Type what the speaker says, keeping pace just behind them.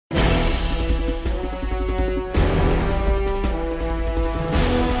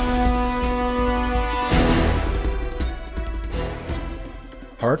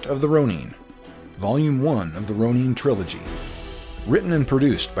Art of the Ronin, Volume 1 of the Ronin Trilogy. Written and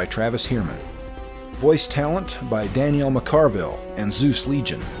produced by Travis Hierman. Voice talent by Danielle McCarville and Zeus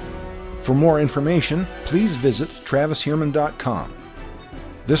Legion. For more information, please visit TravisHierman.com.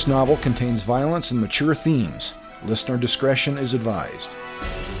 This novel contains violence and mature themes. Listener discretion is advised.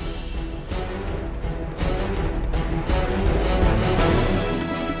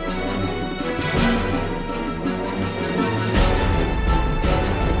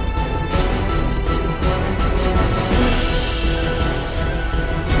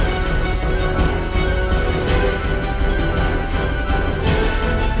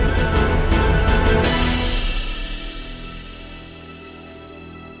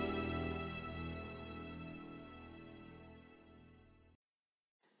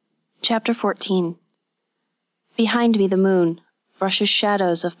 Chapter 14. Behind me the moon brushes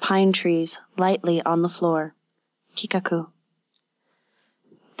shadows of pine trees lightly on the floor. Kikaku.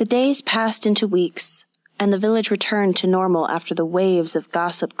 The days passed into weeks, and the village returned to normal after the waves of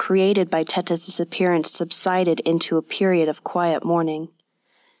gossip created by Teta's disappearance subsided into a period of quiet mourning.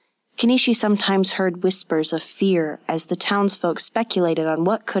 Kenichi sometimes heard whispers of fear as the townsfolk speculated on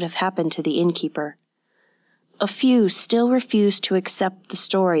what could have happened to the innkeeper. A few still refused to accept the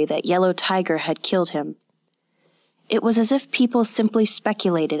story that Yellow Tiger had killed him. It was as if people simply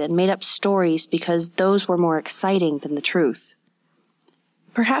speculated and made up stories because those were more exciting than the truth.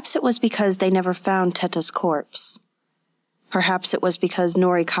 Perhaps it was because they never found Teta's corpse. Perhaps it was because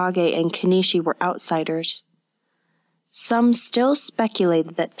Norikage and Kenichi were outsiders. Some still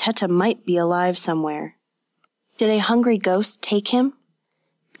speculated that Teta might be alive somewhere. Did a hungry ghost take him?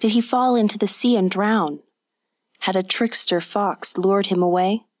 Did he fall into the sea and drown? Had a trickster fox lured him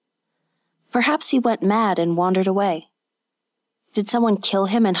away? Perhaps he went mad and wandered away. Did someone kill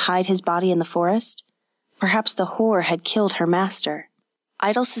him and hide his body in the forest? Perhaps the whore had killed her master.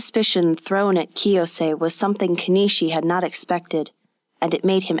 Idle suspicion thrown at Kiyose was something Kenichi had not expected, and it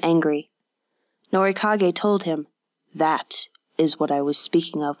made him angry. Norikage told him, "That is what I was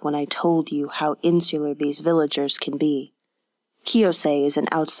speaking of when I told you how insular these villagers can be. Kiyose is an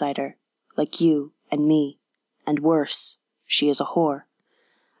outsider, like you and me. And worse, she is a whore.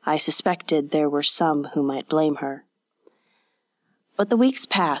 I suspected there were some who might blame her." But the weeks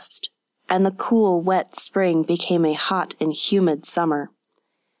passed, and the cool, wet spring became a hot and humid summer.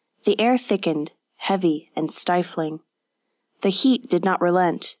 The air thickened, heavy and stifling. The heat did not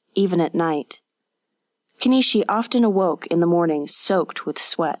relent, even at night. Kenichi often awoke in the morning soaked with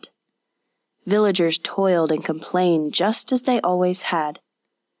sweat. Villagers toiled and complained just as they always had.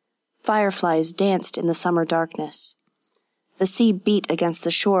 Fireflies danced in the summer darkness. The sea beat against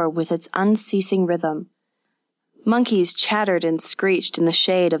the shore with its unceasing rhythm. Monkeys chattered and screeched in the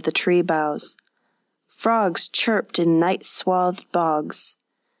shade of the tree boughs. Frogs chirped in night-swathed bogs.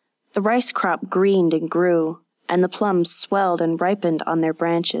 The rice crop greened and grew, and the plums swelled and ripened on their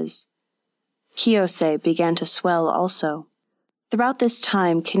branches. Kiyose began to swell also. Throughout this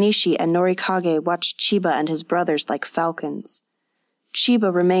time, Kenichi and Norikage watched Chiba and his brothers like falcons.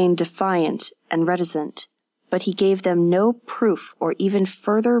 Chiba remained defiant and reticent, but he gave them no proof or even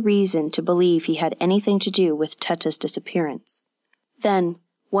further reason to believe he had anything to do with Teta's disappearance. Then,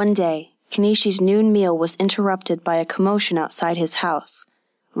 one day, Kenichi's noon meal was interrupted by a commotion outside his house,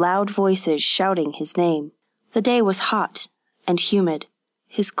 loud voices shouting his name. The day was hot and humid.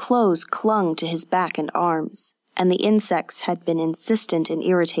 His clothes clung to his back and arms, and the insects had been insistent in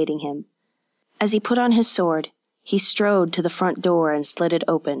irritating him. As he put on his sword, he strode to the front door and slid it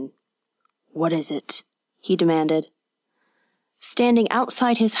open. "What is it?" he demanded. Standing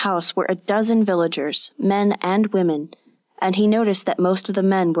outside his house were a dozen villagers, men and women, and he noticed that most of the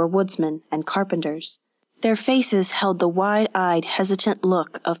men were woodsmen and carpenters. Their faces held the wide-eyed, hesitant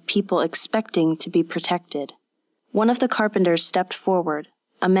look of people expecting to be protected. One of the carpenters stepped forward,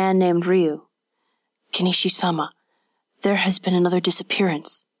 a man named Ryu. "Kenichi-sama, there has been another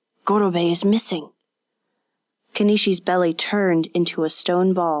disappearance. Gorobe is missing." Kenichi's belly turned into a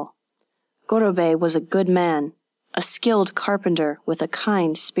stone ball. Gorobe was a good man, a skilled carpenter with a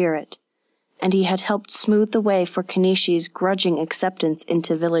kind spirit, and he had helped smooth the way for Kenichi's grudging acceptance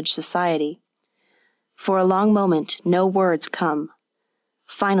into village society. For a long moment, no words come.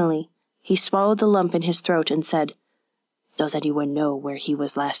 Finally, he swallowed the lump in his throat and said, "Does anyone know where he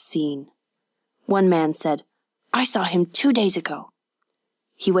was last seen?" One man said, "I saw him 2 days ago."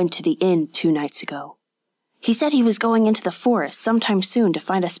 "He went to the inn 2 nights ago." "He said he was going into the forest sometime soon to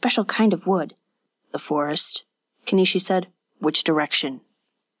find a special kind of wood." "The forest?" Kenichi said. "Which direction?"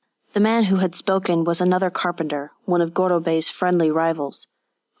 The man who had spoken was another carpenter, one of Gorobe's friendly rivals.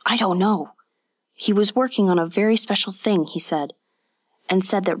 "I don't know. He was working on a very special thing," he said, and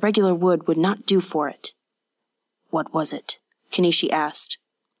said that regular wood would not do for it. What was it? Kenishi asked.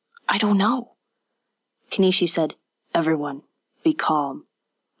 I don't know. Kenishi said, Everyone, be calm.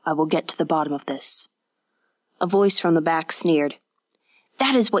 I will get to the bottom of this. A voice from the back sneered.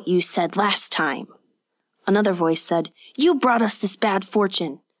 That is what you said last time. Another voice said, You brought us this bad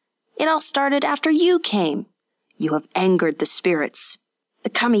fortune. It all started after you came. You have angered the spirits. The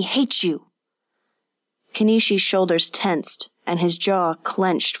kami hates you. Kenishi's shoulders tensed, and his jaw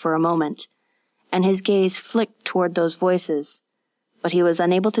clenched for a moment, and his gaze flicked toward those voices, but he was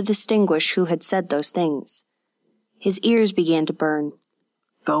unable to distinguish who had said those things. His ears began to burn.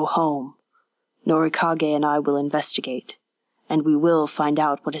 Go home. Norikage and I will investigate, and we will find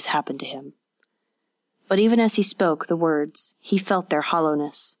out what has happened to him. But even as he spoke the words, he felt their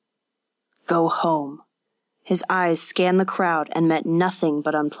hollowness. Go home. His eyes scanned the crowd and met nothing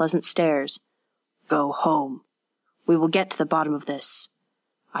but unpleasant stares. Go home. We will get to the bottom of this.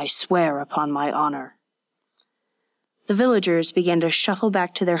 I swear upon my honor. The villagers began to shuffle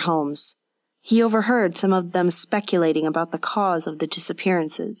back to their homes. He overheard some of them speculating about the cause of the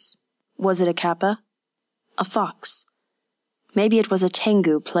disappearances. Was it a kappa? A fox? Maybe it was a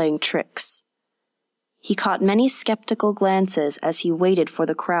tengu playing tricks. He caught many skeptical glances as he waited for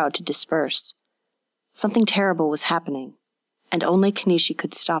the crowd to disperse. Something terrible was happening, and only Kenishi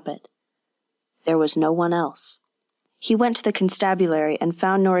could stop it. There was no one else. He went to the constabulary and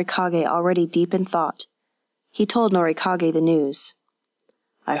found Norikage already deep in thought. He told Norikage the news.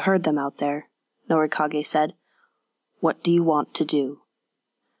 I heard them out there, Norikage said. What do you want to do?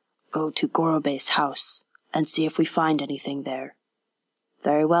 Go to Gorobe's house and see if we find anything there.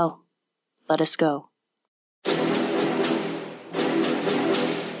 Very well. Let us go.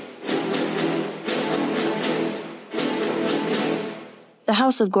 The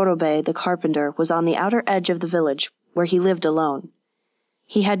house of Gorobe, the carpenter, was on the outer edge of the village, where he lived alone.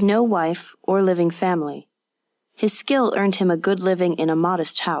 He had no wife or living family. His skill earned him a good living in a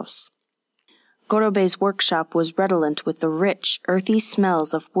modest house. Gorobe's workshop was redolent with the rich, earthy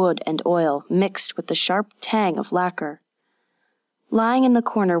smells of wood and oil mixed with the sharp tang of lacquer. Lying in the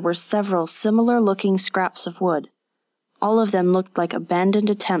corner were several similar-looking scraps of wood. All of them looked like abandoned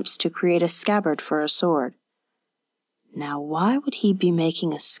attempts to create a scabbard for a sword. Now why would he be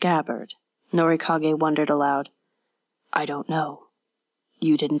making a scabbard? Norikage wondered aloud. I don't know.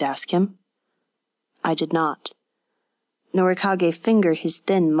 You didn't ask him? I did not. Norikage fingered his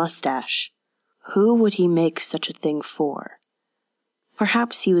thin mustache. Who would he make such a thing for?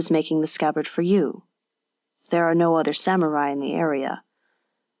 Perhaps he was making the scabbard for you. There are no other samurai in the area.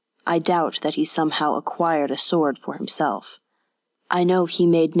 I doubt that he somehow acquired a sword for himself. I know he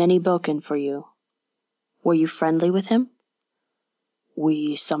made many bokken for you. Were you friendly with him?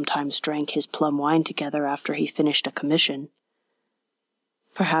 We sometimes drank his plum wine together after he finished a commission.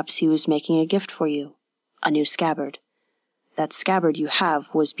 Perhaps he was making a gift for you, a new scabbard. That scabbard you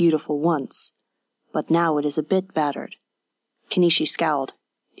have was beautiful once, but now it is a bit battered. Kenishi scowled.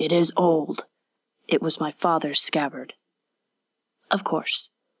 It is old. It was my father's scabbard. Of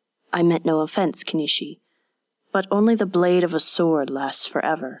course. I meant no offense, Kenishi, but only the blade of a sword lasts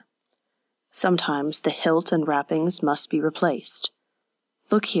forever. Sometimes the hilt and wrappings must be replaced.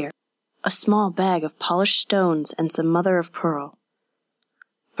 Look here, a small bag of polished stones and some mother of pearl.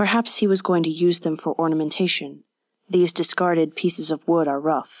 Perhaps he was going to use them for ornamentation. These discarded pieces of wood are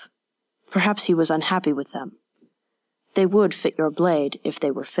rough. Perhaps he was unhappy with them. They would fit your blade if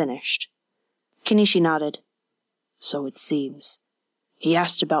they were finished. Kenishi nodded. So it seems. He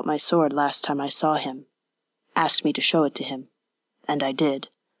asked about my sword last time I saw him. Asked me to show it to him. And I did.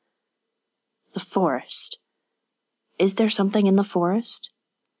 The forest. Is there something in the forest?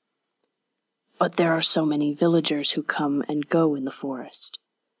 But there are so many villagers who come and go in the forest.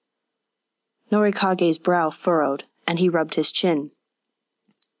 Norikage's brow furrowed, and he rubbed his chin.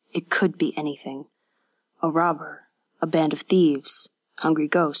 It could be anything. A robber, a band of thieves, hungry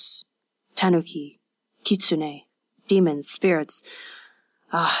ghosts, tanuki, kitsune, demons, spirits.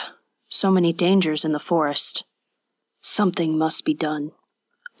 Ah, so many dangers in the forest. Something must be done.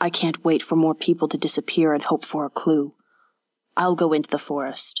 I can't wait for more people to disappear and hope for a clue. I'll go into the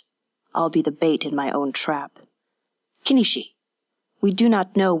forest. I'll be the bait in my own trap. Kenishi, we do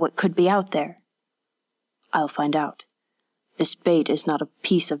not know what could be out there. I'll find out. This bait is not a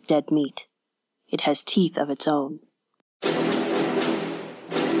piece of dead meat. It has teeth of its own.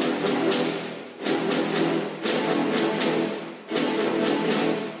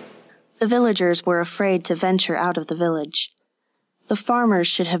 The villagers were afraid to venture out of the village. The farmers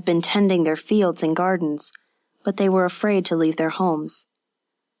should have been tending their fields and gardens, but they were afraid to leave their homes.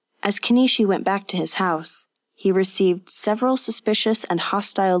 As Kenishi went back to his house, he received several suspicious and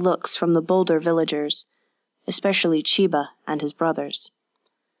hostile looks from the bolder villagers, especially Chiba and his brothers.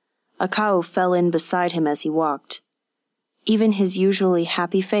 Akao fell in beside him as he walked. Even his usually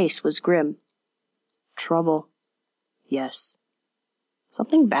happy face was grim. Trouble. Yes.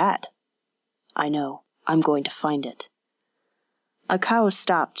 Something bad. I know. I'm going to find it. Akao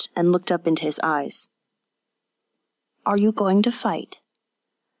stopped and looked up into his eyes. Are you going to fight?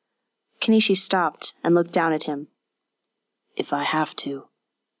 Kenichi stopped and looked down at him. If I have to.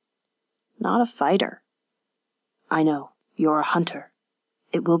 Not a fighter. I know. You're a hunter.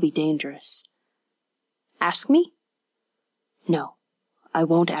 It will be dangerous. Ask me? No, I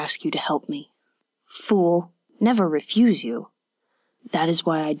won't ask you to help me. Fool, never refuse you. That is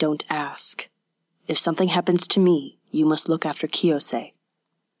why I don't ask. If something happens to me, you must look after Kiyose.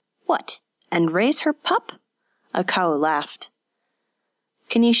 What, and raise her pup? Akao laughed.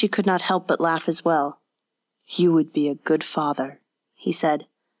 Kenichi could not help but laugh as well. You would be a good father, he said.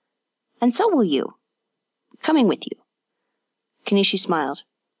 And so will you. Coming with you. Kenichi smiled.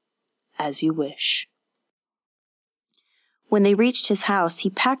 As you wish. When they reached his house, he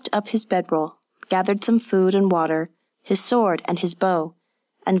packed up his bedroll, gathered some food and water, his sword and his bow,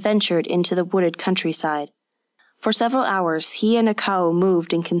 and ventured into the wooded countryside. For several hours, he and Akao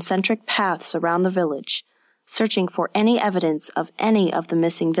moved in concentric paths around the village, searching for any evidence of any of the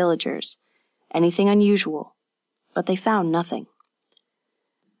missing villagers, anything unusual, but they found nothing.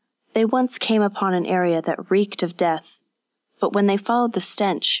 They once came upon an area that reeked of death, but when they followed the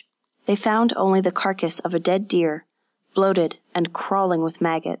stench, they found only the carcass of a dead deer, bloated and crawling with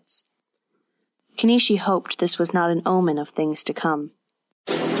maggots. Kenichi hoped this was not an omen of things to come.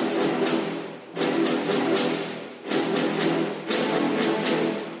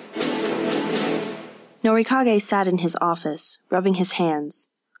 Norikage sat in his office, rubbing his hands.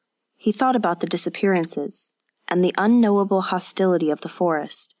 He thought about the disappearances and the unknowable hostility of the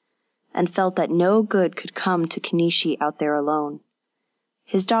forest, and felt that no good could come to Kenichi out there alone.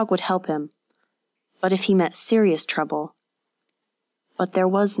 His dog would help him, but if he met serious trouble... But there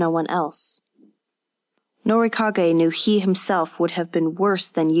was no one else. Norikage knew he himself would have been worse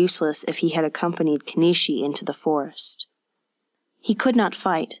than useless if he had accompanied Kenichi into the forest. He could not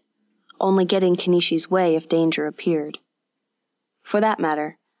fight, only get in Kenichi's way if danger appeared. For that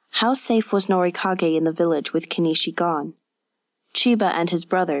matter, how safe was Norikage in the village with Kenichi gone? Chiba and his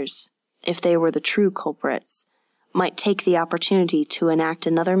brothers, if they were the true culprits, might take the opportunity to enact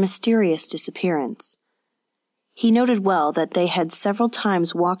another mysterious disappearance. He noted well that they had several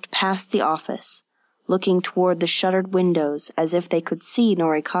times walked past the office, looking toward the shuttered windows as if they could see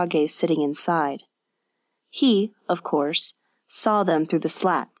Norikage sitting inside. He, of course, saw them through the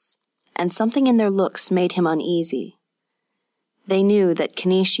slats, and something in their looks made him uneasy. They knew that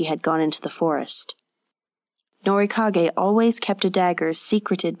Kenichi had gone into the forest. Norikage always kept a dagger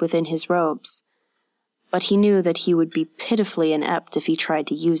secreted within his robes, but he knew that he would be pitifully inept if he tried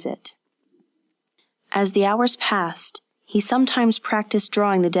to use it. As the hours passed, he sometimes practiced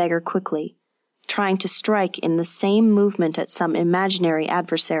drawing the dagger quickly, trying to strike in the same movement at some imaginary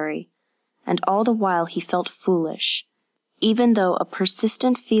adversary, and all the while he felt foolish, even though a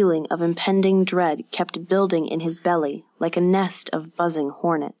persistent feeling of impending dread kept building in his belly like a nest of buzzing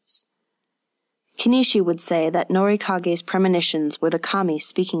hornets. Kenichi would say that Norikage's premonitions were the kami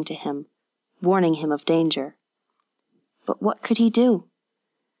speaking to him, warning him of danger. But what could he do?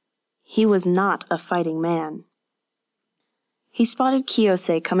 He was not a fighting man. He spotted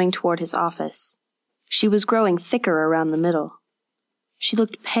Kiyose coming toward his office. She was growing thicker around the middle. She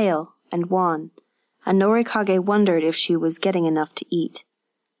looked pale and wan, and Norikage wondered if she was getting enough to eat.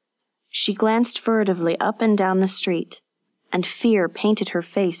 She glanced furtively up and down the street, and fear painted her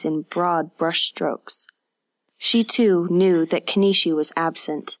face in broad brush strokes. She too knew that Kenichi was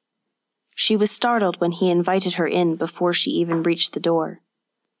absent. She was startled when he invited her in before she even reached the door.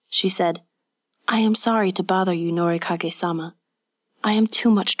 She said, I am sorry to bother you, Norikage-sama. I am too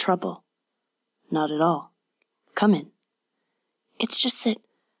much trouble. Not at all. Come in. It's just that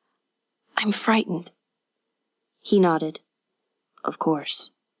I'm frightened. He nodded. Of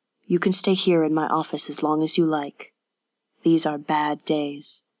course. You can stay here in my office as long as you like. These are bad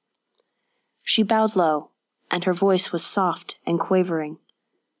days. She bowed low, and her voice was soft and quavering.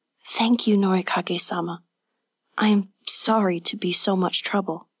 Thank you, Norikage-sama. I am sorry to be so much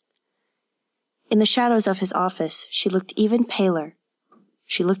trouble. In the shadows of his office, she looked even paler.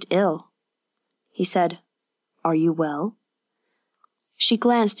 She looked ill. He said, Are you well? She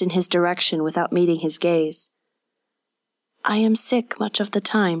glanced in his direction without meeting his gaze. I am sick much of the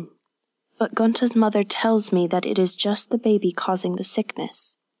time, but Gonta's mother tells me that it is just the baby causing the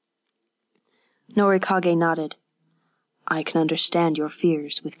sickness. Norikage nodded. I can understand your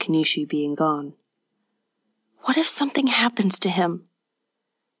fears with Kenishi being gone. What if something happens to him?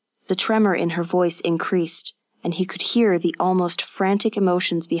 The tremor in her voice increased, and he could hear the almost frantic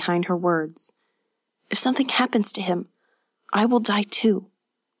emotions behind her words. If something happens to him, I will die too.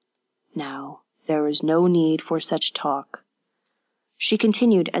 Now, there is no need for such talk. She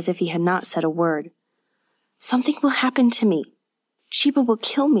continued as if he had not said a word. Something will happen to me. Chiba will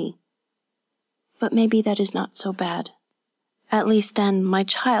kill me. But maybe that is not so bad. At least then my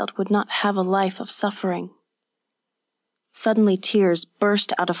child would not have a life of suffering. Suddenly tears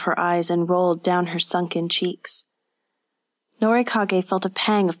burst out of her eyes and rolled down her sunken cheeks. Norikage felt a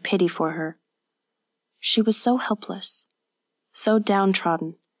pang of pity for her. She was so helpless, so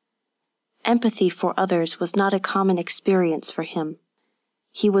downtrodden. Empathy for others was not a common experience for him.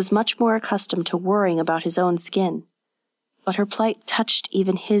 He was much more accustomed to worrying about his own skin, but her plight touched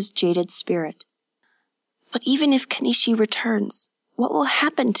even his jaded spirit. But even if Kenishi returns, what will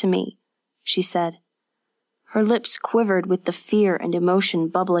happen to me? She said. Her lips quivered with the fear and emotion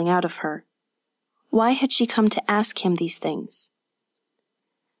bubbling out of her. Why had she come to ask him these things?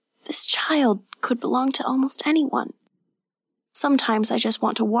 This child could belong to almost anyone. Sometimes I just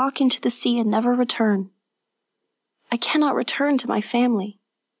want to walk into the sea and never return. I cannot return to my family.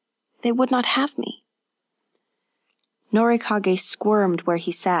 They would not have me. Norikage squirmed where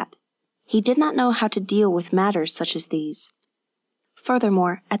he sat. He did not know how to deal with matters such as these.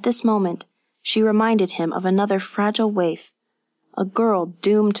 Furthermore, at this moment, she reminded him of another fragile waif, a girl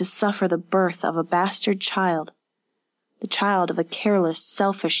doomed to suffer the birth of a bastard child, the child of a careless,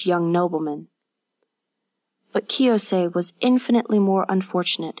 selfish young nobleman. But Kiyose was infinitely more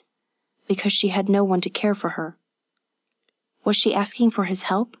unfortunate, because she had no one to care for her. Was she asking for his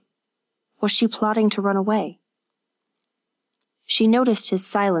help? Was she plotting to run away? She noticed his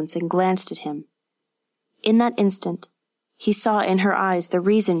silence and glanced at him. In that instant, he saw in her eyes the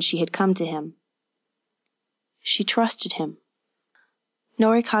reason she had come to him. She trusted him.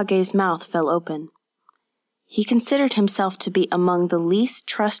 Norikage's mouth fell open. He considered himself to be among the least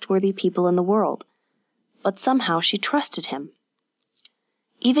trustworthy people in the world, but somehow she trusted him.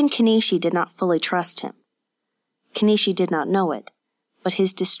 Even Kenishi did not fully trust him. Kenishi did not know it, but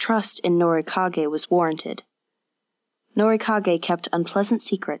his distrust in Norikage was warranted. Norikage kept unpleasant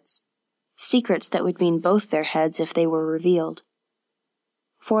secrets, secrets that would mean both their heads if they were revealed.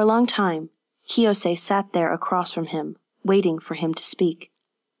 For a long time, Kiyose sat there across from him, waiting for him to speak.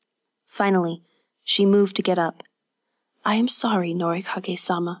 Finally, she moved to get up. I am sorry,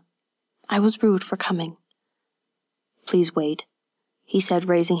 Norikage-sama. I was rude for coming. Please wait, he said,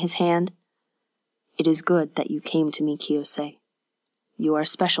 raising his hand. It is good that you came to me, Kiyose. You are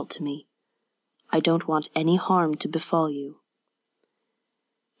special to me. I don't want any harm to befall you.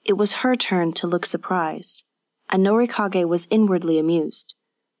 It was her turn to look surprised, and Norikage was inwardly amused.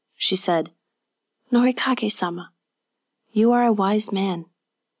 She said, Norikage-sama, you are a wise man.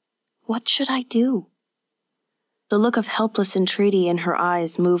 What should I do? The look of helpless entreaty in her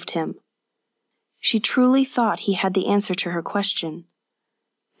eyes moved him. She truly thought he had the answer to her question,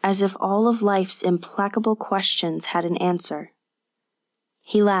 as if all of life's implacable questions had an answer.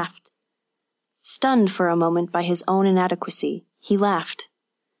 He laughed. Stunned for a moment by his own inadequacy, he laughed.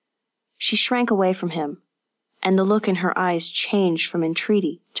 She shrank away from him, and the look in her eyes changed from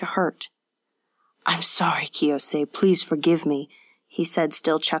entreaty to hurt. I'm sorry, Kiyose, please forgive me, he said,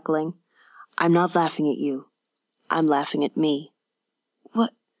 still chuckling. I'm not laughing at you. I'm laughing at me.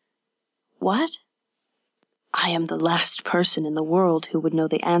 What? I am the last person in the world who would know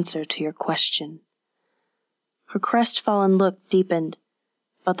the answer to your question. Her crestfallen look deepened,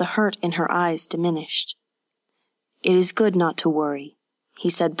 but the hurt in her eyes diminished. It is good not to worry, he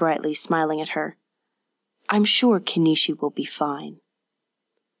said brightly, smiling at her. I'm sure Kenishi will be fine.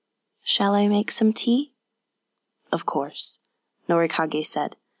 Shall I make some tea? Of course, Norikage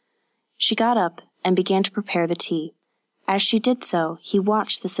said. She got up and began to prepare the tea. As she did so, he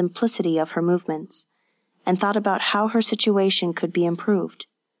watched the simplicity of her movements and thought about how her situation could be improved.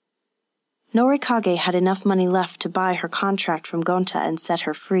 Norikage had enough money left to buy her contract from Gonta and set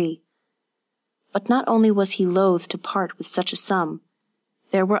her free. But not only was he loath to part with such a sum,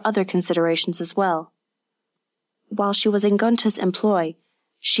 there were other considerations as well. While she was in Gonta's employ,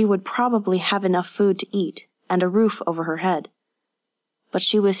 she would probably have enough food to eat and a roof over her head. But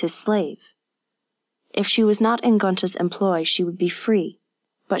she was his slave. If she was not in Gonta's employ, she would be free,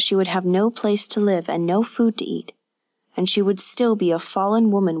 but she would have no place to live and no food to eat, and she would still be a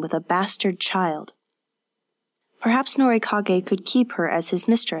fallen woman with a bastard child. Perhaps Norikage could keep her as his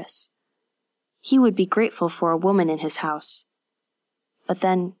mistress. He would be grateful for a woman in his house. But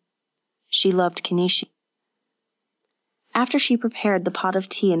then, She loved Kenichi. After she prepared the pot of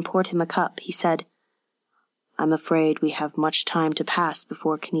tea and poured him a cup, he said, "I'm afraid we have much time to pass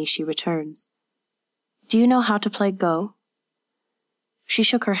before Kenichi returns. Do you know how to play Go?" She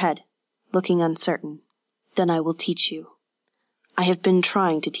shook her head, looking uncertain. "Then I will teach you. I have been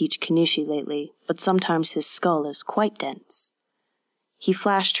trying to teach Kenichi lately, but sometimes his skull is quite dense." He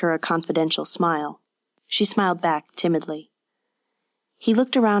flashed her a confidential smile. She smiled back timidly. He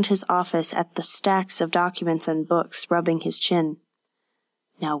looked around his office at the stacks of documents and books, rubbing his chin.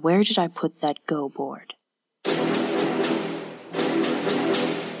 "Now where did I put that Go board?"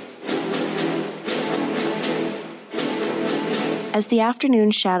 As the afternoon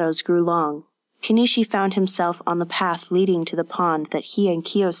shadows grew long, Kenichi found himself on the path leading to the pond that he and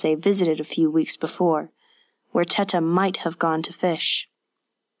Kiyose visited a few weeks before, where Teta might have gone to fish.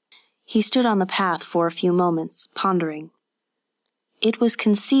 He stood on the path for a few moments, pondering. It was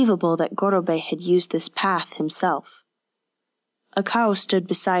conceivable that Gorobe had used this path himself. Akao stood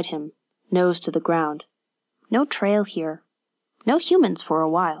beside him, nose to the ground. No trail here. No humans for a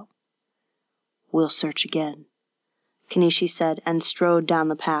while. "We'll search again," Kenichi said, and strode down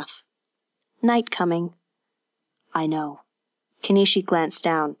the path. "Night coming." "I know." Kenichi glanced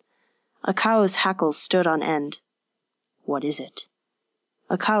down. Akao's hackles stood on end. "What is it?"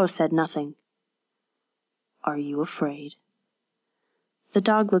 Akao said nothing. "Are you afraid?" The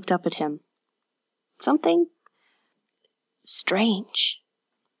dog looked up at him. "Something strange."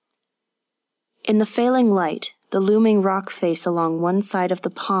 In the failing light, the looming rock face along one side of the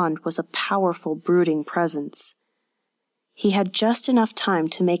pond was a powerful, brooding presence. He had just enough time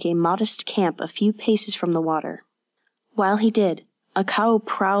to make a modest camp a few paces from the water. While he did, Akao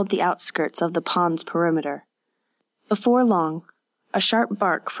prowled the outskirts of the pond's perimeter. Before long, a sharp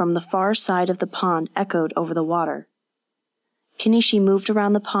bark from the far side of the pond echoed over the water. Kenichi moved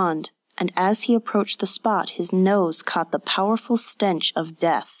around the pond, and as he approached the spot, his nose caught the powerful stench of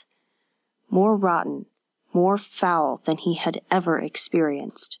death, more rotten, more foul than he had ever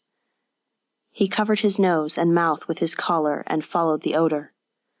experienced. He covered his nose and mouth with his collar and followed the odor.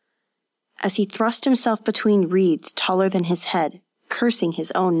 As he thrust himself between reeds taller than his head, cursing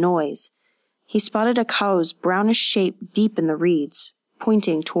his own noise, he spotted a Akao's brownish shape deep in the reeds,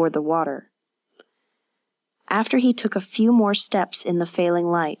 pointing toward the water. After he took a few more steps in the failing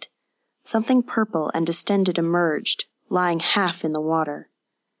light, something purple and distended emerged, lying half in the water.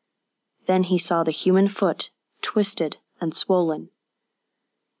 Then he saw the human foot, twisted and swollen.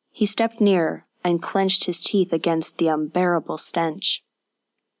 He stepped nearer and clenched his teeth against the unbearable stench.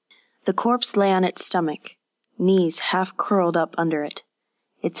 The corpse lay on its stomach, knees half curled up under it,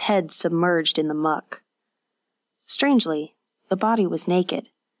 its head submerged in the muck. Strangely, the body was naked,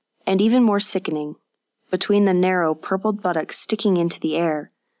 and even more sickening, between the narrow purpled buttocks sticking into the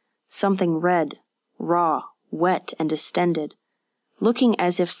air, something red, raw, wet, and distended, looking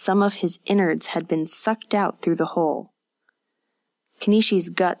as if some of his innards had been sucked out through the hole. Kenichi's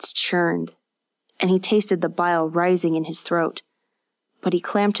guts churned, and he tasted the bile rising in his throat, but he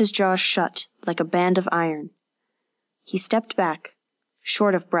clamped his jaws shut like a band of iron. He stepped back,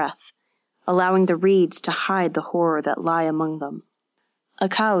 short of breath, allowing the reeds to hide the horror that lay among them.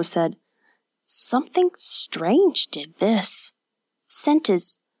 Akao said, "Something strange did this. Scent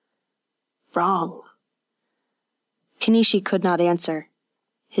is wrong." Kenichi could not answer.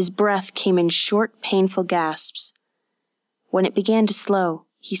 His breath came in short, painful gasps. When it began to slow,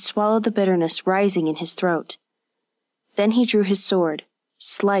 he swallowed the bitterness rising in his throat. Then he drew his sword,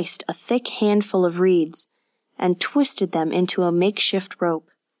 sliced a thick handful of reeds, and twisted them into a makeshift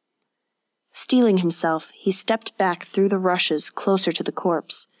rope. Steeling himself, he stepped back through the rushes closer to the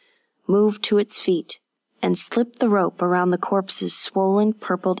corpse, moved to its feet, and slipped the rope around the corpse's swollen,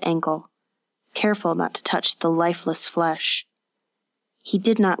 purpled ankle, careful not to touch the lifeless flesh. He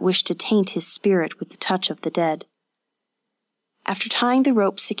did not wish to taint his spirit with the touch of the dead. After tying the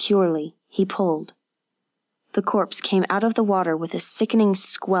rope securely, he pulled. The corpse came out of the water with a sickening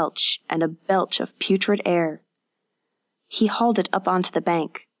squelch and a belch of putrid air. He hauled it up onto the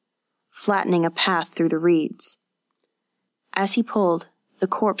bank, flattening a path through the reeds. As he pulled, the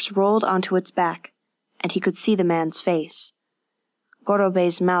corpse rolled onto its back, and he could see the man's face.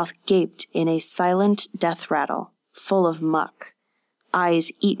 Gorobe's mouth gaped in a silent death rattle, full of muck,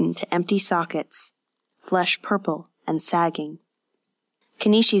 eyes eaten to empty sockets, flesh purple and sagging.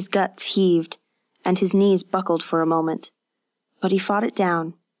 Kenichi's guts heaved, and his knees buckled for a moment, but he fought it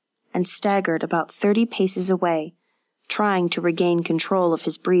down and staggered about 30 paces away, trying to regain control of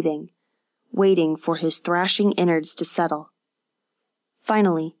his breathing, waiting for his thrashing innards to settle.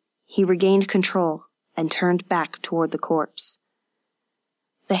 Finally, he regained control and turned back toward the corpse.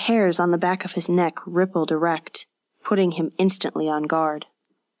 The hairs on the back of his neck rippled erect, putting him instantly on guard.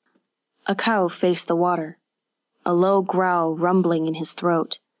 A cow faced the water, a low growl rumbling in his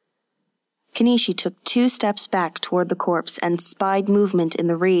throat. Kanishi took 2 steps back toward the corpse and spied movement in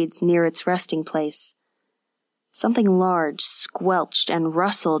the reeds near its resting place. Something large squelched and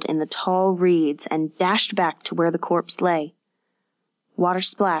rustled in the tall reeds and dashed back to where the corpse lay. Water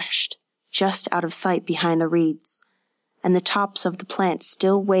splashed, just out of sight behind the reeds, and the tops of the plants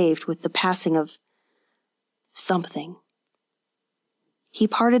still waved with the passing of something. He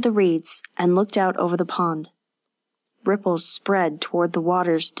parted the reeds and looked out over the pond. Ripples spread toward the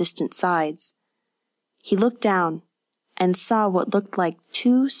water's distant sides. He looked down and saw what looked like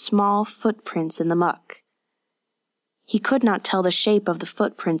 2 small footprints in the muck. He could not tell the shape of the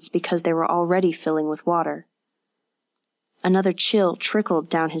footprints because they were already filling with water. Another chill trickled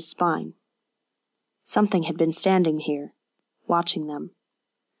down his spine. Something had been standing here, watching them.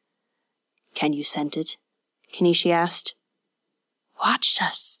 "Can you scent it?" Kanishi asked. "Watched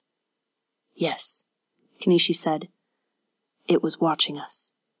us?" "Yes," Kanishi said. "It was watching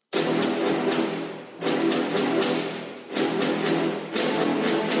us."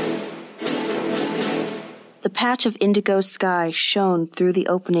 The patch of indigo sky shone through the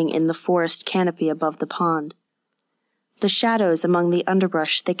opening in the forest canopy above the pond. The shadows among the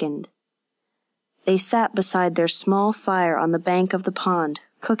underbrush thickened. They sat beside their small fire on the bank of the pond,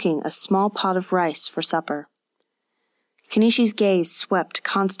 cooking a small pot of rice for supper. Kanishi's gaze swept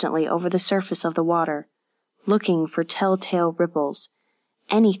constantly over the surface of the water, looking for telltale ripples,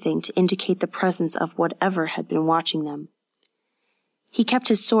 anything to indicate the presence of whatever had been watching them. He kept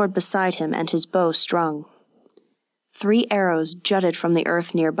his sword beside him and his bow strung. 3 arrows jutted from the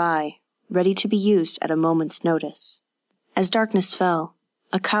earth nearby, ready to be used at a moment's notice. As darkness fell,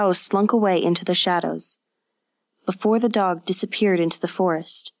 a cow slunk away into the shadows. Before the dog disappeared into the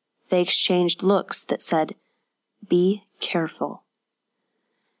forest, they exchanged looks that said, "Be careful."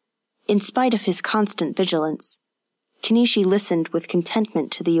 In spite of his constant vigilance, Kanishi listened with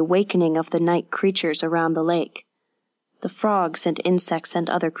contentment to the awakening of the night creatures around the lake, the frogs and insects and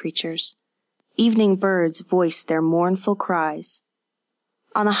other creatures. Evening birds voiced their mournful cries.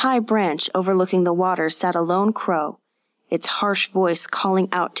 On a high branch overlooking the water sat a lone crow, its harsh voice calling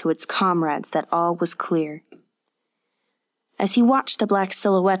out to its comrades that all was clear. As he watched the black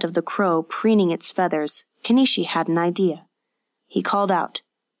silhouette of the crow preening its feathers, Kanishi had an idea. He called out,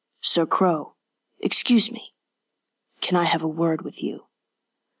 "Sir Crow, excuse me. Can I have a word with you?"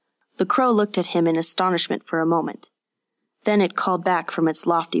 The crow looked at him in astonishment for a moment. Then it called back from its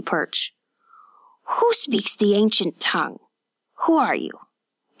lofty perch, "Who speaks the ancient tongue? Who are you?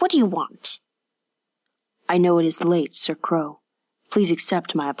 What do you want?" "I know it is late, Sir Crow. Please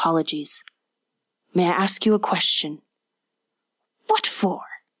accept my apologies. May I ask you a question?" "What for?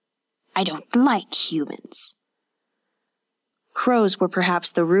 I don't like humans." Crows were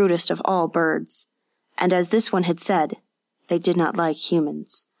perhaps the rudest of all birds, and as this one had said, they did not like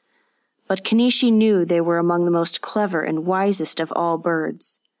humans. But Kanishi knew they were among the most clever and wisest of all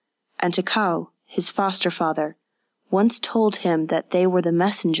birds, and Takao, his foster father, once told him that they were the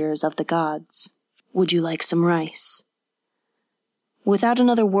messengers of the gods. "Would you like some rice?" Without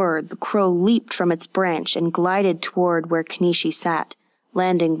another word, the crow leaped from its branch and glided toward where Kanishi sat,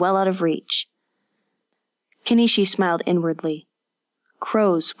 landing well out of reach. Kanishi smiled inwardly.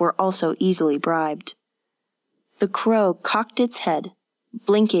 Crows were also easily bribed. The crow cocked its head,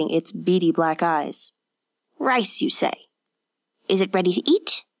 blinking its beady black eyes. "Rice, you say? Is it ready to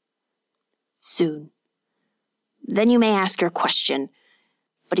eat?" "Soon." "Then you may ask your question.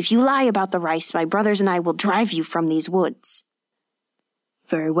 But if you lie about the rice, my brothers and I will drive you from these woods."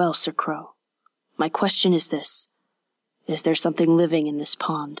 "Very well, Sir Crow. My question is this. Is there something living in this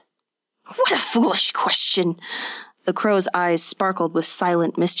pond?" "What a foolish question!" The crow's eyes sparkled with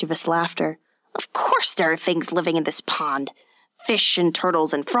silent, mischievous laughter. "Of course there are things living in this pond. Fish and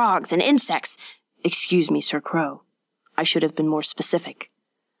turtles and frogs and insects." "Excuse me, Sir Crow. I should have been more specific.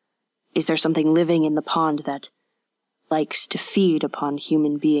 Is there something living in the pond that likes to feed upon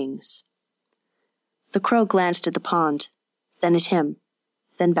human beings?" The crow glanced at the pond, then at him,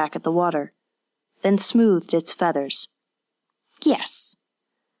 then back at the water, then smoothed its feathers. "Yes."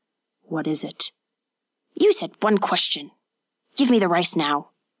 "What is it?" "You said one question. Give me the rice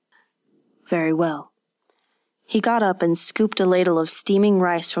now." "Very well." He got up and scooped a ladle of steaming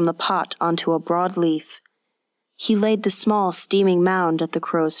rice from the pot onto a broad leaf. He laid the small steaming mound at the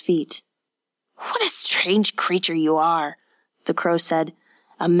crow's feet. "What a strange creature you are," the crow said.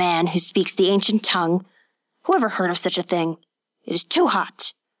 "A man who speaks the ancient tongue. Who ever heard of such a thing? It is too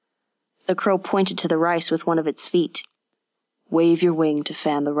hot." The crow pointed to the rice with one of its feet. Wave your wing to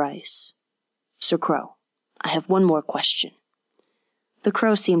fan the rice. Sir Crow, I have one more question. The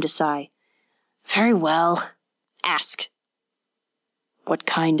crow seemed to sigh. Very well. Ask. What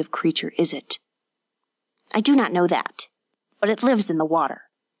kind of creature is it? I do not know that, but it lives in the water.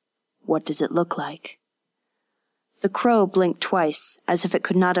 What does it look like? The crow blinked twice, as if it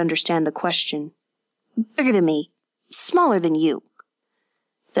could not understand the question. Bigger than me. Smaller than you.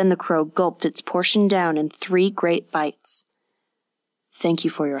 Then the crow gulped its portion down in 3 great bites. Thank you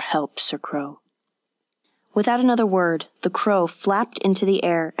for your help, Sir Crow. Without another word, the crow flapped into the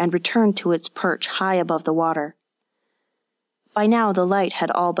air and returned to its perch high above the water. By now the light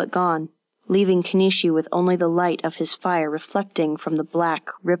had all but gone, leaving Kanishi with only the light of his fire reflecting from the black,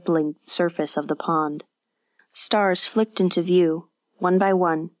 rippling surface of the pond. Stars flicked into view, one by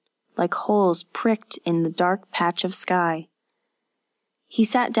one, like holes pricked in the dark patch of sky. He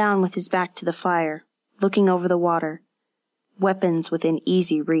sat down with his back to the fire, looking over the water, weapons within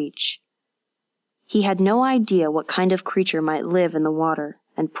easy reach. He had no idea what kind of creature might live in the water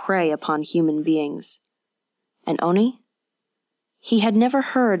and prey upon human beings. An oni? He had never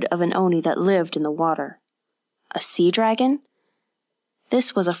heard of an oni that lived in the water. A sea dragon?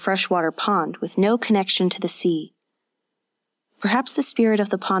 This was a freshwater pond with no connection to the sea. Perhaps the spirit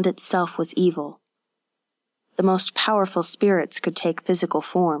of the pond itself was evil. The most powerful spirits could take physical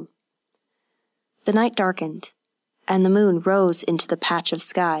form. The night darkened, and the moon rose into the patch of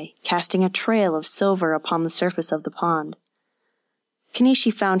sky, casting a trail of silver upon the surface of the pond.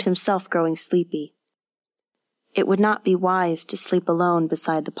 Kanishi found himself growing sleepy. It would not be wise to sleep alone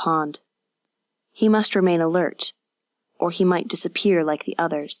beside the pond. He must remain alert, or he might disappear like the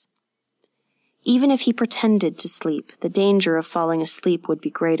others. Even if he pretended to sleep, the danger of falling asleep would be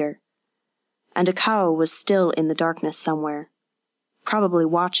greater. And Akao was still in the darkness somewhere, probably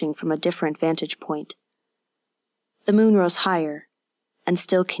watching from a different vantage point. The moon rose higher, and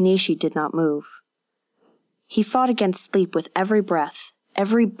still Kanishi did not move. He fought against sleep with every breath,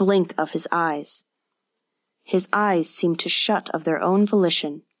 every blink of his eyes. His eyes seemed to shut of their own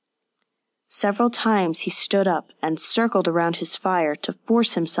volition. Several times he stood up and circled around his fire to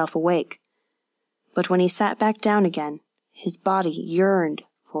force himself awake. But when he sat back down again, his body yearned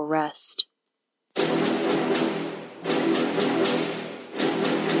for rest.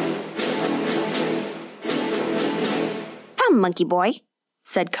 Come, monkey boy,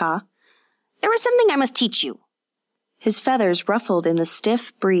 said Ka. There is something I must teach you. His feathers ruffled in the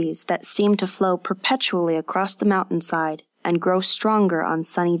stiff breeze that seemed to flow perpetually across the mountainside and grow stronger on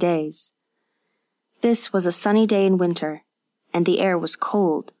sunny days. This was a sunny day in winter, and the air was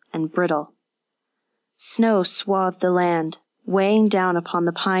cold and brittle. Snow swathed the land, weighing down upon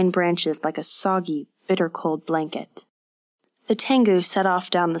the pine branches like a soggy, bitter-cold blanket. The Tengu set off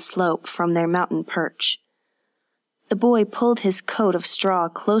down the slope from their mountain perch. The boy pulled his coat of straw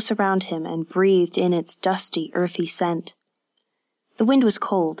close around him and breathed in its dusty, earthy scent. The wind was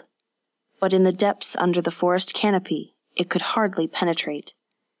cold, but in the depths under the forest canopy, it could hardly penetrate.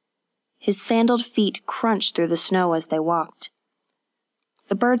 His sandaled feet crunched through the snow as they walked.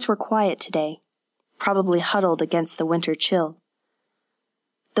 The birds were quiet today, probably huddled against the winter chill.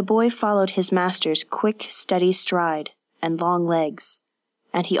 The boy followed his master's quick, steady stride and long legs,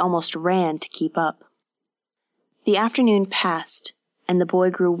 and he almost ran to keep up. The afternoon passed, and the boy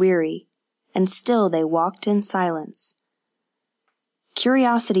grew weary, and still they walked in silence.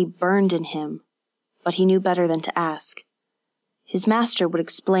 Curiosity burned in him, but he knew better than to ask. His master would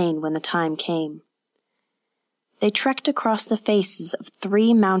explain when the time came. They trekked across the faces of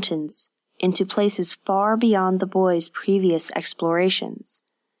 3 mountains into places far beyond the boy's previous explorations.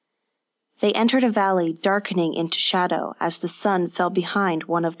 They entered a valley darkening into shadow as the sun fell behind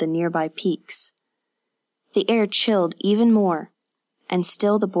one of the nearby peaks. The air chilled even more, and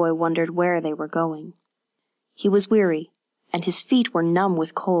still the boy wondered where they were going. He was weary, and his feet were numb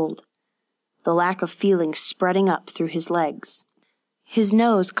with cold, the lack of feeling spreading up through his legs. His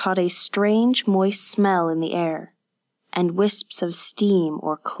nose caught a strange, moist smell in the air, and wisps of steam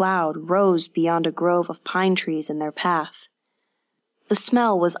or cloud rose beyond a grove of pine trees in their path. The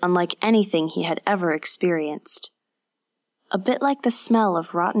smell was unlike anything he had ever experienced, a bit like the smell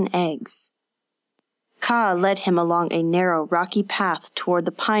of rotten eggs. Ka led him along a narrow, rocky path toward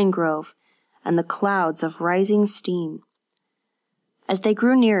the pine grove and the clouds of rising steam. As they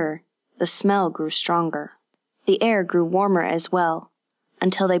grew nearer, the smell grew stronger. The air grew warmer as well,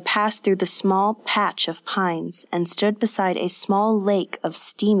 until they passed through the small patch of pines and stood beside a small lake of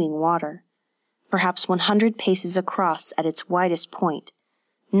steaming water, perhaps 100 paces across at its widest point,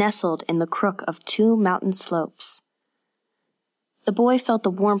 nestled in the crook of 2 mountain slopes. The boy felt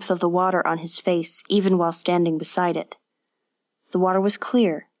the warmth of the water on his face even while standing beside it. The water was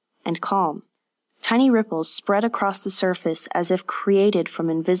clear and calm. Tiny ripples spread across the surface as if created from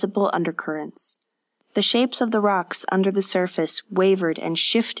invisible undercurrents. The shapes of the rocks under the surface wavered and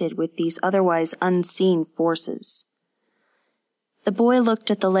shifted with these otherwise unseen forces. The boy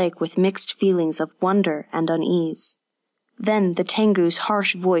looked at the lake with mixed feelings of wonder and unease. Then the Tengu's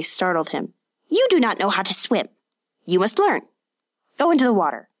harsh voice startled him. "You do not know how to swim. You must learn. Go into the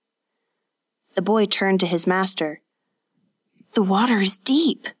water." The boy turned to his master. "The water is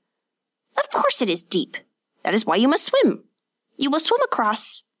deep." "Of course it is deep. That is why you must swim. You will swim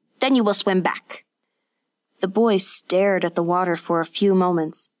across, then you will swim back." The boy stared at the water for a few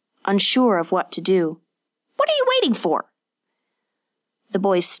moments, unsure of what to do. "What are you waiting for?" The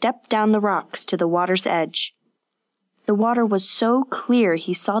boy stepped down the rocks to the water's edge. The water was so clear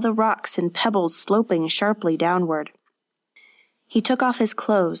he saw the rocks and pebbles sloping sharply downward. He took off his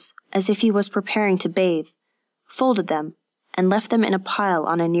clothes as if he was preparing to bathe, folded them, and left them in a pile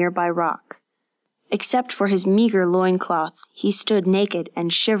on a nearby rock. Except for his meager loincloth, he stood naked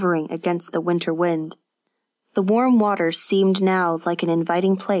and shivering against the winter wind. The warm water seemed now like an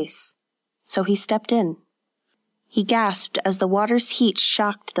inviting place, so he stepped in. He gasped as the water's heat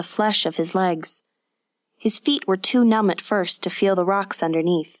shocked the flesh of his legs. His feet were too numb at first to feel the rocks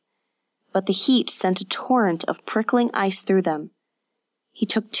underneath, but the heat sent a torrent of prickling ice through them. He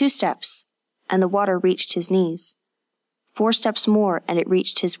took 2 steps, and the water reached his knees. 4 steps more, and it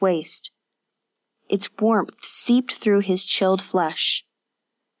reached his waist. Its warmth seeped through his chilled flesh.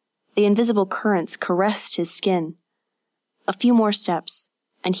 The invisible currents caressed his skin. A few more steps,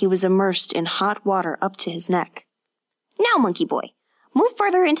 and he was immersed in hot water up to his neck. "Now, monkey boy, move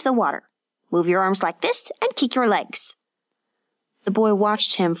further into the water. Move your arms like this and kick your legs." The boy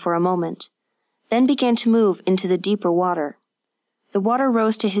watched him for a moment, then began to move into the deeper water. The water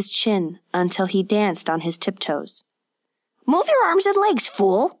rose to his chin until he danced on his tiptoes. "Move your arms and legs,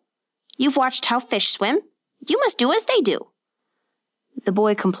 fool! You've watched how fish swim. You must do as they do." The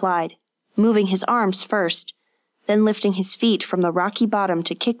boy complied, moving his arms first, then lifting his feet from the rocky bottom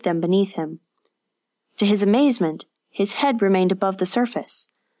to kick them beneath him. To his amazement, his head remained above the surface,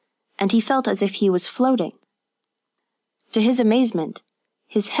 and he felt as if he was floating. To his amazement,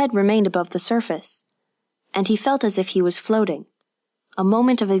 his head remained above the surface, and he felt as if he was floating. A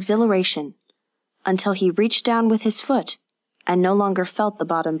moment of exhilaration, until he reached down with his foot and no longer felt the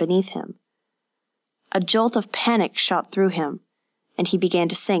bottom beneath him. A jolt of panic shot through him, and he began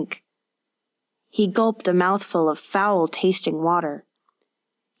to sink. He gulped a mouthful of foul-tasting water.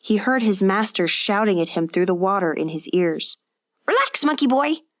 He heard his master shouting at him through the water in his ears. "Relax, monkey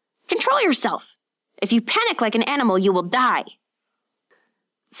boy! Control yourself! If you panic like an animal, you will die!"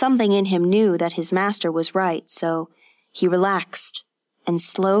 Something in him knew that his master was right, so he relaxed and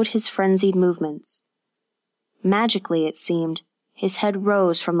slowed his frenzied movements. Magically, it seemed, his head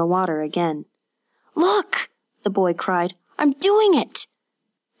rose from the water again. "Look!" the boy cried. "I'm doing it!"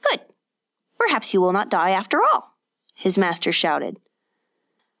 "Good! Perhaps you will not die after all," his master shouted.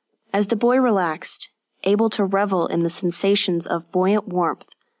 As the boy relaxed, able to revel in the sensations of buoyant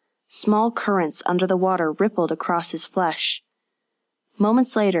warmth, small currents under the water rippled across his flesh.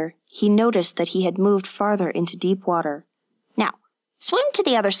 Moments later, he noticed that he had moved farther into deep water. "Now, swim to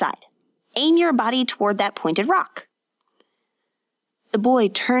the other side. Aim your body toward that pointed rock." The boy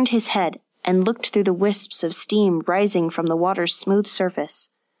turned his head and looked through the wisps of steam rising from the water's smooth surface.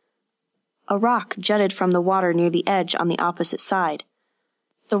 A rock jutted from the water near the edge on the opposite side.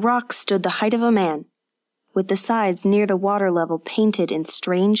 The rock stood the height of a man, with the sides near the water level painted in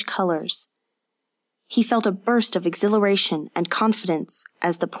strange colors. He felt a burst of exhilaration and confidence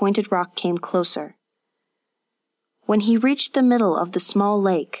as the pointed rock came closer. When he reached the middle of the small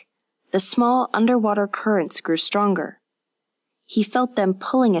lake, the small underwater currents grew stronger. He felt them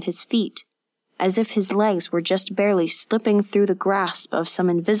pulling at his feet, as if his legs were just barely slipping through the grasp of some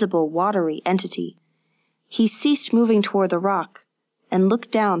invisible watery entity. He ceased moving toward the rock and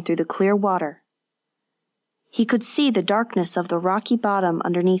looked down through the clear water. He could see the darkness of the rocky bottom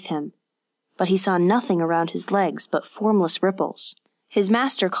underneath him, but he saw nothing around his legs but formless ripples. His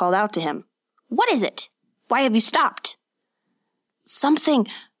master called out to him. "What is it? Why have you stopped?" "Something—"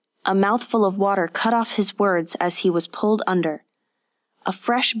 A mouthful of water cut off his words as he was pulled under. A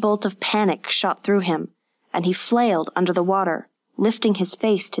fresh bolt of panic shot through him, and he flailed under the water, lifting his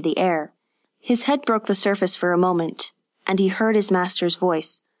face to the air. His head broke the surface for a moment, and he heard his master's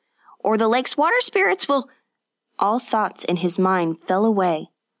voice. "Or the lake's water spirits will—" All thoughts in his mind fell away,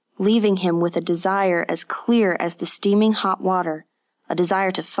 leaving him with a desire as clear as the steaming hot water, a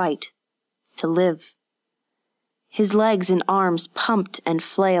desire to fight, to live. His legs and arms pumped and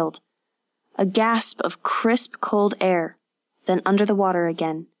flailed. A gasp of crisp, cold air, then under the water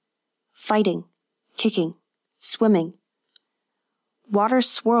again, fighting, kicking, swimming. Water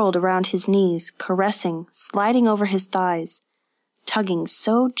swirled around his knees, caressing, sliding over his thighs, tugging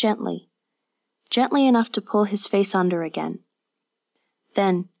so gently enough to pull his face under again.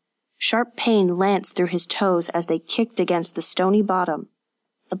 Then, sharp pain lanced through his toes as they kicked against the stony bottom.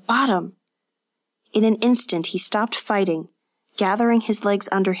 The bottom! In an instant he stopped fighting, gathering his legs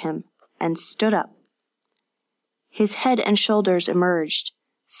under him, and stood up. His head and shoulders emerged,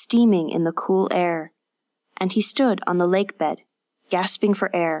 steaming in the cool air, and he stood on the lake bed, gasping for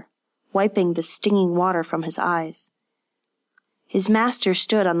air, wiping the stinging water from his eyes. His master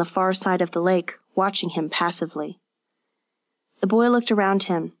stood on the far side of the lake, watching him passively. The boy looked around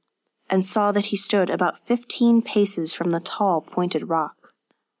him and saw that he stood about 15 paces from the tall, pointed rock.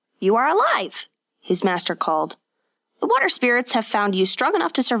 "You are alive," his master called. "The water spirits have found you strong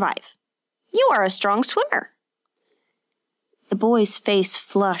enough to survive. You are a strong swimmer." The boy's face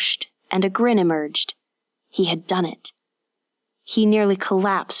flushed, and a grin emerged. He had done it. He nearly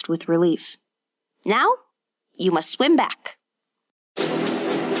collapsed with relief. "Now, you must swim back."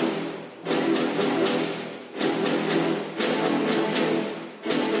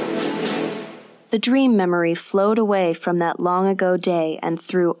 The dream memory flowed away from that long-ago day and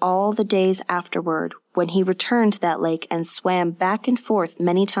through all the days afterward when he returned to that lake and swam back and forth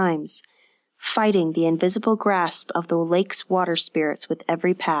many times, fighting the invisible grasp of the lake's water spirits with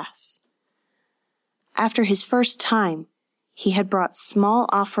every pass. After his first time, he had brought small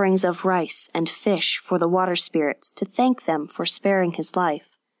offerings of rice and fish for the water spirits to thank them for sparing his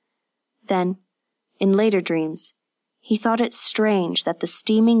life. Then, in later dreams, he thought it strange that the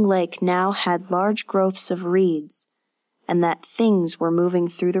steaming lake now had large growths of reeds, and that things were moving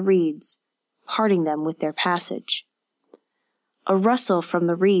through the reeds, parting them with their passage. A rustle from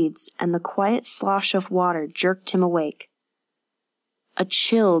the reeds and the quiet slosh of water jerked him awake. A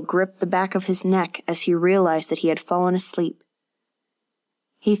chill gripped the back of his neck as he realized that he had fallen asleep.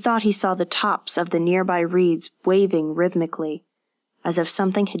 He thought he saw the tops of the nearby reeds waving rhythmically, as if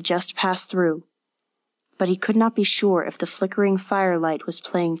something had just passed through, but he could not be sure if the flickering firelight was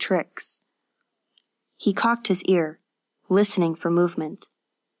playing tricks. He cocked his ear, listening for movement,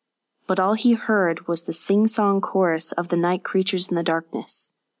 but all he heard was the sing-song chorus of the night creatures in the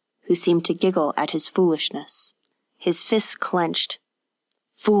darkness, who seemed to giggle at his foolishness. His fists clenched.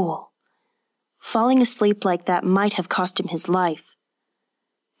 Fool! Falling asleep like that might have cost him his life.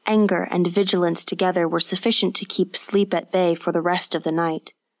 Anger and vigilance together were sufficient to keep sleep at bay for the rest of the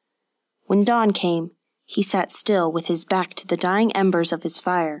night. When dawn came, he sat still with his back to the dying embers of his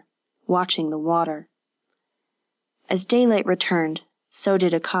fire, watching the water. As daylight returned, so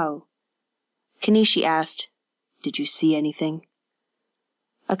did Akao. Kanishi asked, "Did you see anything?"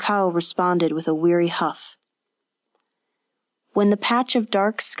 Akao responded with a weary huff. When the patch of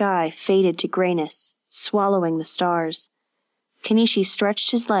dark sky faded to grayness, swallowing the stars, Kanishi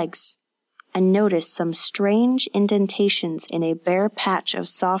stretched his legs and noticed some strange indentations in a bare patch of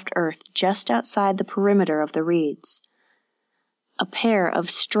soft earth just outside the perimeter of the reeds. A pair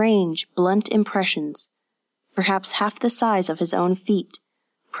of strange, blunt impressions, perhaps half the size of his own feet,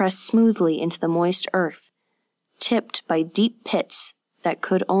 pressed smoothly into the moist earth, tipped by deep pits that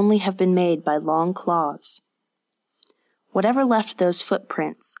could only have been made by long claws. Whatever left those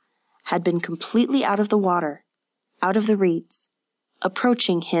footprints had been completely out of the water, out of the reeds,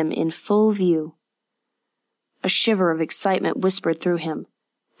 approaching him in full view. A shiver of excitement whispered through him,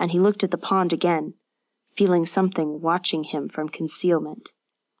 and he looked at the pond again, feeling something watching him from concealment.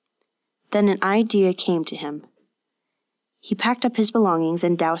 Then an idea came to him. He packed up his belongings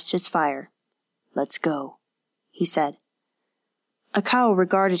and doused his fire. "Let's go," he said. Akao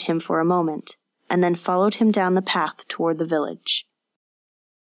regarded him for a moment, and then followed him down the path toward the village.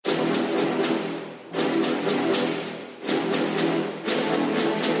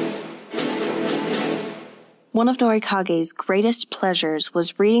 One of Norikage's greatest pleasures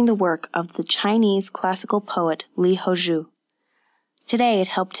was reading the work of the Chinese classical poet Li Hozhu. Today it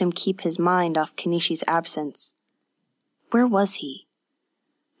helped him keep his mind off Kanishi's absence. Where was he?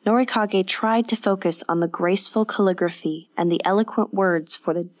 Norikage tried to focus on the graceful calligraphy and the eloquent words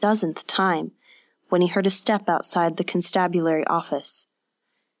for the 10th time when he heard a step outside the constabulary office.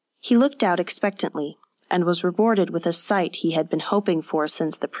 He looked out expectantly and was rewarded with a sight he had been hoping for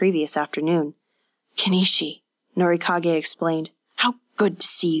since the previous afternoon. "Kanishi," Norikage explained, "how good to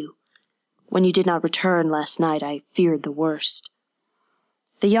see you. When you did not return last night, I feared the worst."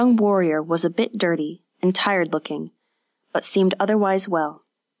 The young warrior was a bit dirty and tired-looking, but seemed otherwise well.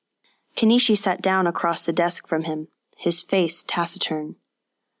 Kanishi sat down across the desk from him, his face taciturn.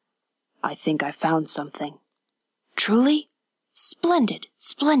 "I think I found something." "Truly?" Splendid,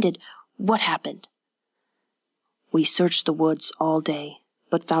 splendid. What happened? We searched the woods all day,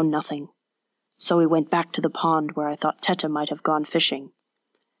 but found nothing. So we went back to the pond where I thought Teta might have gone fishing.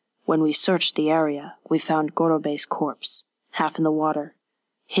 When we searched the area, we found Gorobe's corpse, half in the water,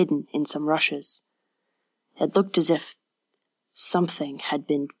 hidden in some rushes. It looked as if something had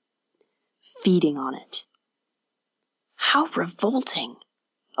been feeding on it. How revolting!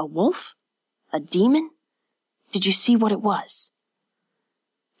 A wolf? A demon? Did you see what it was?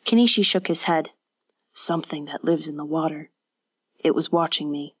 Kenishi shook his head. Something that lives in the water. It was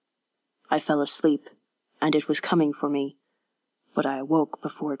watching me. I fell asleep, and it was coming for me, but I awoke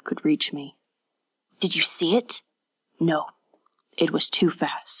before it could reach me. Did you see it? No, it was too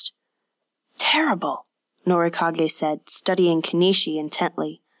fast. Terrible, Norikage said, studying Kenishi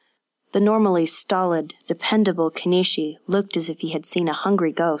intently. The normally stolid, dependable Kenishi looked as if he had seen a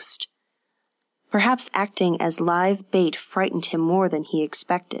hungry ghost. Perhaps acting as live bait frightened him more than he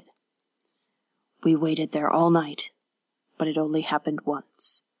expected. We waited there all night, but it only happened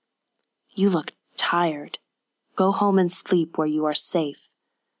once. You look tired. Go home and sleep where you are safe.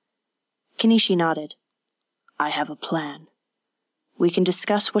 Kenishi nodded. I have a plan. We can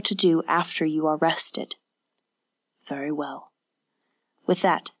discuss what to do after you are rested. Very well. With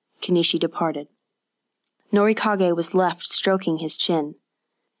that, Kenishi departed. Norikage was left stroking his chin.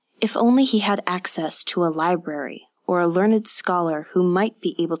 If only he had access to a library or a learned scholar who might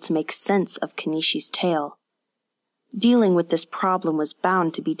be able to make sense of Kenishi's tale. Dealing with this problem was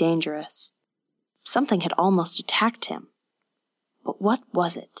bound to be dangerous. Something had almost attacked him. But what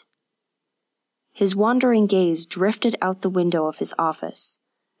was it? His wandering gaze drifted out the window of his office,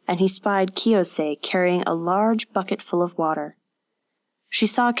 and he spied Kiyose carrying a large bucket full of water. She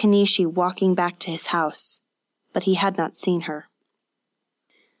saw Kenishi walking back to his house, but he had not seen her.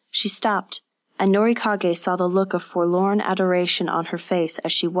 She stopped, and Norikage saw the look of forlorn adoration on her face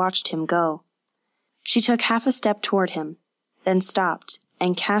as she watched him go. She took half a step toward him, then stopped,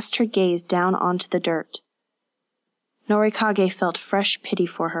 and cast her gaze down onto the dirt. Norikage felt fresh pity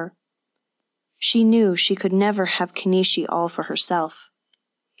for her. She knew she could never have Kenishi all for herself.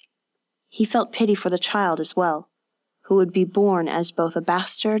 He felt pity for the child as well, who would be born as both a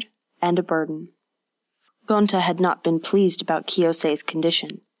bastard and a burden. Gonta had not been pleased about Kiyose's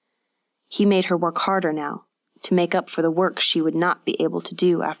condition. He made her work harder now, to make up for the work she would not be able to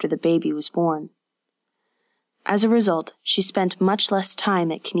do after the baby was born. As a result, she spent much less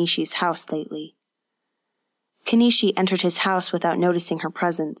time at Kenishi's house lately. Kenishi entered his house without noticing her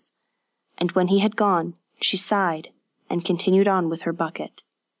presence, and when he had gone, she sighed and continued on with her bucket.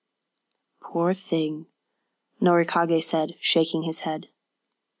 Poor thing, Norikage said, shaking his head.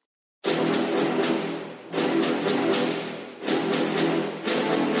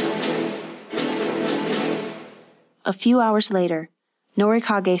 A few hours later,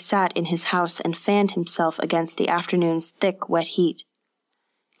 Norikage sat in his house and fanned himself against the afternoon's thick, wet heat.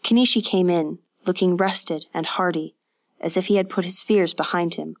 Kenishi came in, looking rested and hearty, as if he had put his fears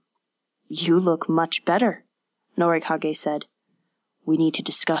behind him. You look much better, Norikage said. We need to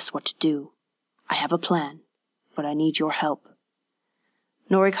discuss what to do. I have a plan, but I need your help.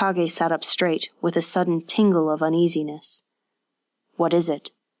 Norikage sat up straight with a sudden tingle of uneasiness. What is it?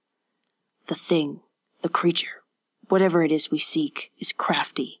 The thing, the creature. Whatever it is we seek is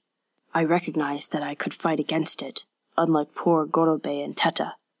crafty. I recognized that I could fight against it, unlike poor Gorobe and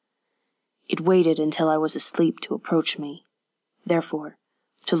Teta. It waited until I was asleep to approach me. Therefore,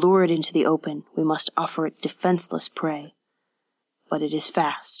 to lure it into the open, we must offer it defenseless prey. But it is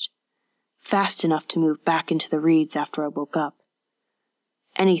fast enough to move back into the reeds after I woke up.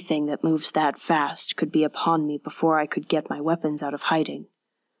 Anything that moves that fast could be upon me before I could get my weapons out of hiding.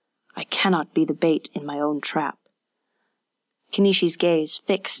 I cannot be the bait in my own trap. Kenishi's gaze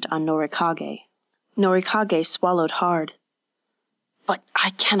fixed on Norikage. Norikage swallowed hard. But I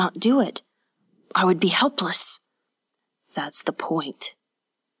cannot do it. I would be helpless. That's the point.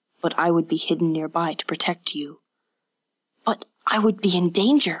 But I would be hidden nearby to protect you. But I would be in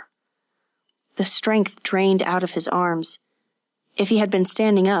danger. The strength drained out of his arms. If he had been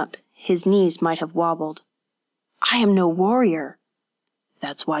standing up, his knees might have wobbled. I am no warrior.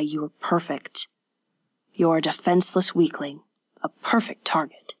 That's why you are perfect. You're a defenseless weakling. A perfect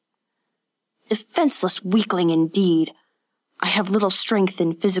target. Defenseless weakling indeed. I have little strength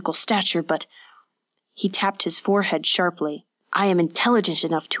in physical stature, but... He tapped his forehead sharply. I am intelligent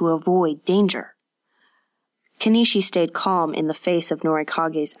enough to avoid danger. Kenishi stayed calm in the face of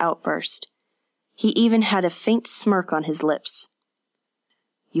Norikage's outburst. He even had a faint smirk on his lips.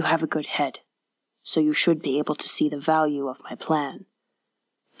 You have a good head, so you should be able to see the value of my plan.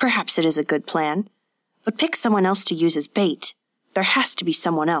 Perhaps it is a good plan, but pick someone else to use as bait. There has to be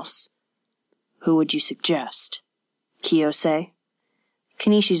someone else. Who would you suggest? Kiyose?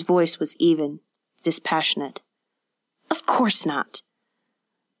 Kinishi's voice was even, dispassionate. Of course not.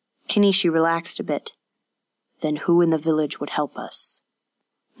 Kenichi relaxed a bit. Then who in the village would help us?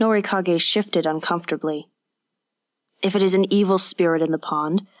 Norikage shifted uncomfortably. If it is an evil spirit in the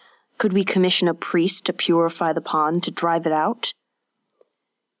pond, could we commission a priest to purify the pond to drive it out?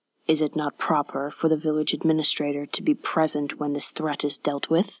 Is it not proper for the village administrator to be present when this threat is dealt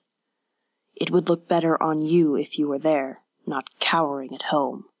with? It would look better on you if you were there, not cowering at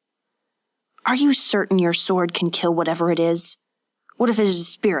home. Are you certain your sword can kill whatever it is? What if it is a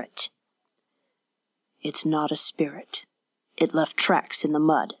spirit? It's not a spirit. It left tracks in the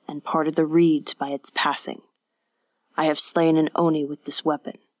mud and parted the reeds by its passing. I have slain an Oni with this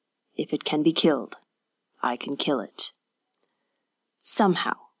weapon. If it can be killed, I can kill it.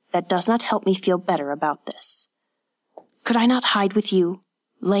 Somehow, that does not help me feel better about this. Could I not hide with you?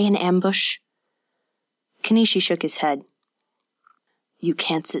 Lay in ambush? Kenichi shook his head. You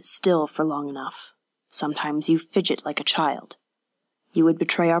can't sit still for long enough. Sometimes you fidget like a child. You would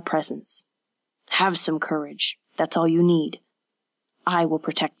betray our presence. Have some courage. That's all you need. I will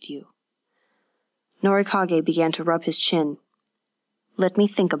protect you. Norikage began to rub his chin. Let me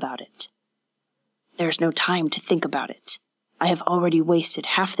think about it. There's no time to think about it. I have already wasted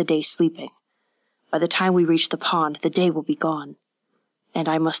half the day sleeping. By the time we reach the pond, the day will be gone. And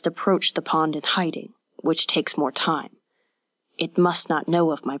I must approach the pond in hiding, which takes more time. It must not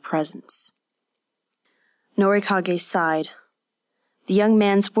know of my presence. Norikage sighed. The young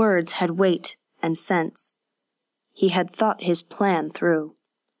man's words had weight and sense. He had thought his plan through.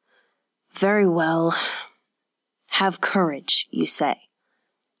 Very well. Have courage, you say.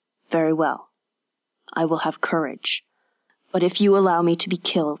 Very well. I will have courage. But if you allow me to be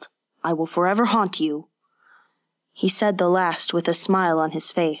killed, I will forever haunt you. He said the last with a smile on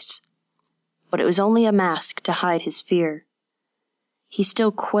his face. But it was only a mask to hide his fear. He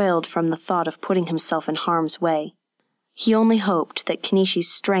still quailed from the thought of putting himself in harm's way. He only hoped that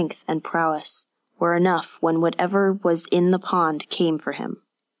Kenishi's strength and prowess were enough when whatever was in the pond came for him.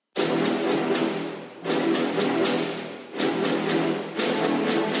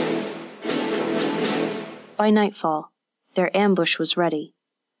 By nightfall, their ambush was ready.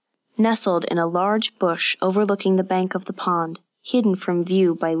 Nestled in a large bush overlooking the bank of the pond, hidden from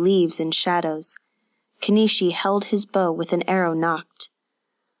view by leaves and shadows, Kenichi held his bow with an arrow nocked.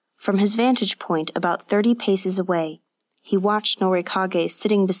 From his vantage point about 30 paces away, he watched Norikage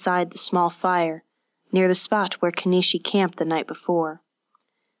sitting beside the small fire, near the spot where Kenichi camped the night before.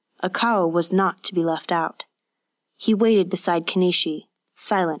 Akao was not to be left out. He waited beside Kenichi,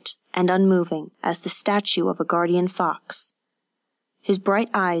 silent and unmoving as the statue of a guardian fox. His bright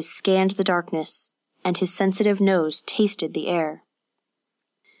eyes scanned the darkness, and his sensitive nose tasted the air.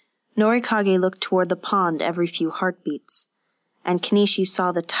 Norikage looked toward the pond every few heartbeats, and Kenichi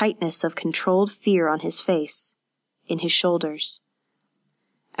saw the tightness of controlled fear on his face, in his shoulders.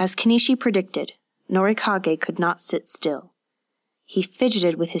 As Kenichi predicted, Norikage could not sit still. He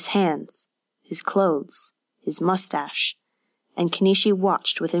fidgeted with his hands, his clothes, his mustache, and Kenichi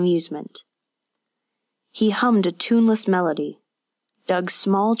watched with amusement. He hummed a tuneless melody, dug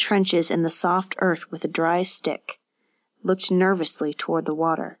small trenches in the soft earth with a dry stick, looked nervously toward the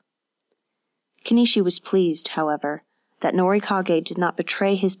water. Kenichi was pleased, however, that Norikage did not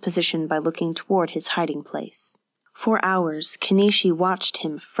betray his position by looking toward his hiding place. For hours, Kenichi watched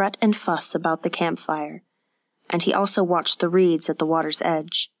him fret and fuss about the campfire, and he also watched the reeds at the water's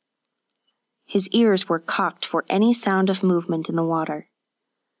edge. His ears were cocked for any sound of movement in the water.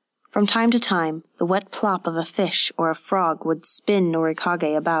 From time to time, the wet plop of a fish or a frog would spin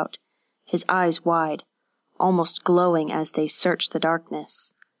Norikage about, his eyes wide, almost glowing as they searched the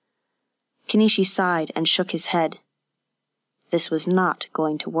darkness. Kenichi sighed and shook his head. This was not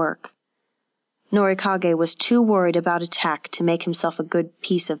going to work. Norikage was too worried about attack to make himself a good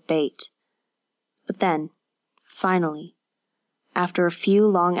piece of bait. But then, finally, after a few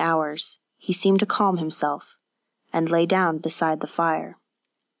long hours, he seemed to calm himself, and lay down beside the fire.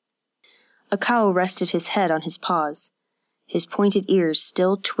 Akao rested his head on his paws, his pointed ears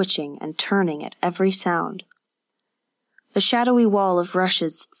still twitching and turning at every sound. The shadowy wall of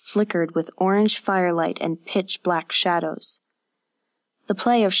rushes flickered with orange firelight and pitch-black shadows. The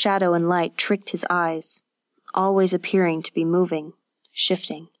play of shadow and light tricked his eyes, always appearing to be moving,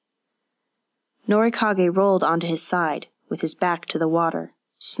 shifting. Norikage rolled onto his side, with his back to the water,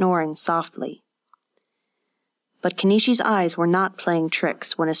 snoring softly. But Kenichi's eyes were not playing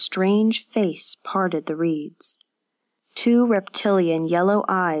tricks when a strange face parted the reeds. 2 reptilian yellow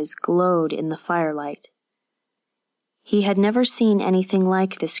eyes glowed in the firelight. He had never seen anything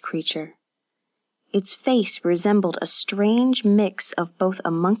like this creature. Its face resembled a strange mix of both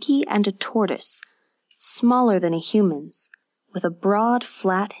a monkey and a tortoise, smaller than a human's, with a broad,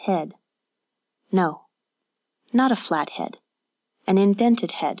 flat head. No, not a flat head, an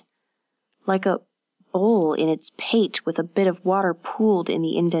indented head, like a bowl in its pate with a bit of water pooled in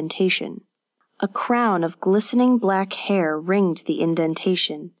the indentation. A crown of glistening black hair ringed the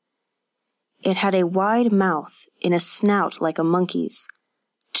indentation. It had a wide mouth in a snout like a monkey's,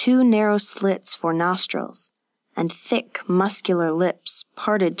 2 narrow slits for nostrils, and thick, muscular lips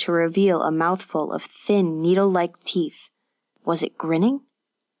parted to reveal a mouthful of thin, needle-like teeth. Was it grinning?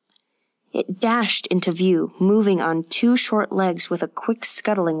 It dashed into view, moving on 2 short legs with a quick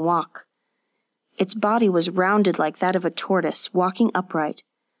scuttling walk. Its body was rounded like that of a tortoise, walking upright,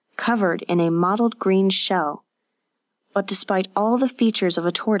 covered in a mottled green shell. But despite all the features of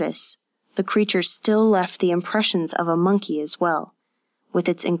a tortoise, the creature still left the impressions of a monkey as well, with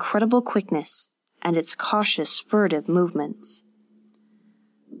its incredible quickness and its cautious, furtive movements.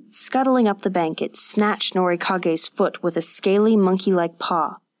 Scuttling up the bank, it snatched Norikage's foot with a scaly, monkey-like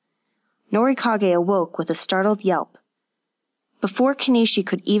paw. Norikage awoke with a startled yelp. Before Kanishi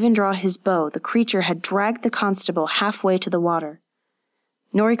could even draw his bow, the creature had dragged the constable halfway to the water.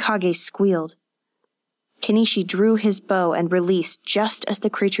 Norikage squealed. Kanishi drew his bow and released just as the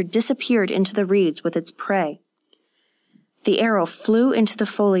creature disappeared into the reeds with its prey. The arrow flew into the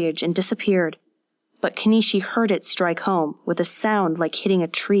foliage and disappeared, but Kanishi heard it strike home with a sound like hitting a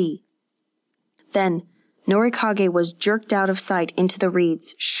tree. Then, Norikage was jerked out of sight into the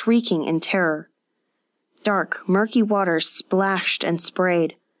reeds, shrieking in terror. Dark, murky water splashed and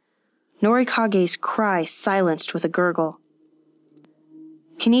sprayed. Norikage's cry silenced with a gurgle.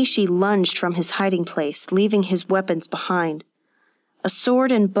 Kanishi lunged from his hiding place, leaving his weapons behind. A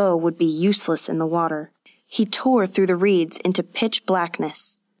sword and bow would be useless in the water. He tore through the reeds into pitch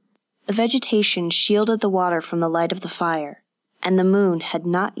blackness. The vegetation shielded the water from the light of the fire, and the moon had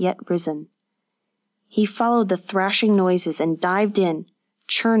not yet risen. He followed the thrashing noises and dived in,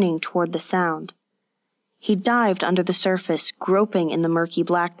 churning toward the sound. He dived under the surface, groping in the murky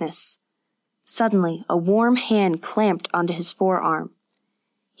blackness. Suddenly, a warm hand clamped onto his forearm.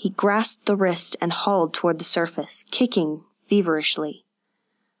 He grasped the wrist and hauled toward the surface, kicking feverishly.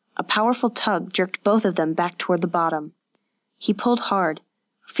 A powerful tug jerked both of them back toward the bottom. He pulled hard,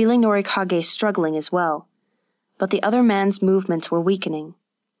 feeling Norikage struggling as well, but the other man's movements were weakening.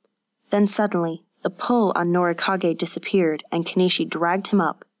 Then suddenly, the pull on Norikage disappeared and Kanishi dragged him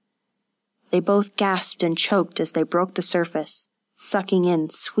up. They both gasped and choked as they broke the surface, sucking in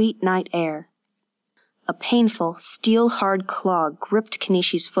sweet night air. A painful, steel-hard claw gripped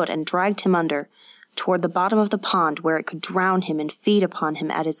Kanishi's foot and dragged him under, toward the bottom of the pond where it could drown him and feed upon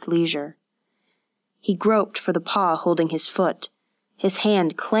him at its leisure. He groped for the paw holding his foot, his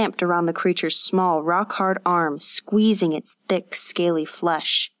hand clamped around the creature's small, rock-hard arm, squeezing its thick, scaly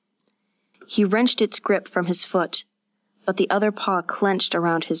flesh. He wrenched its grip from his foot, but the other paw clenched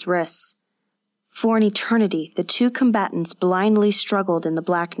around his wrists. For an eternity, the 2 combatants blindly struggled in the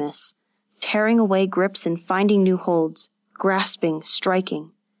blackness, tearing away grips and finding new holds, grasping,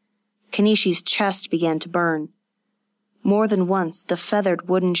 striking. Kanishi's chest began to burn. More than once, the feathered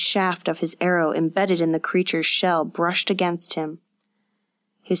wooden shaft of his arrow embedded in the creature's shell brushed against him.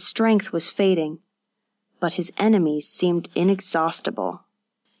 His strength was fading, but his enemies seemed inexhaustible.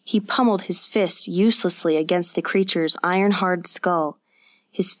 He pummeled his fist uselessly against the creature's iron-hard skull,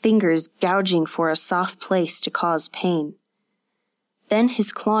 his fingers gouging for a soft place to cause pain. Then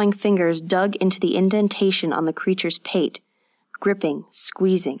his clawing fingers dug into the indentation on the creature's pate, gripping,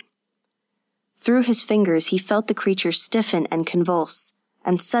 squeezing. Through his fingers he felt the creature stiffen and convulse,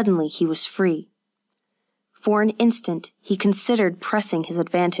 and suddenly he was free. For an instant he considered pressing his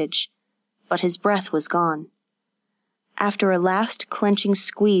advantage, but his breath was gone. After a last clenching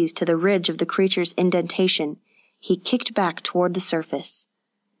squeeze to the ridge of the creature's indentation, he kicked back toward the surface.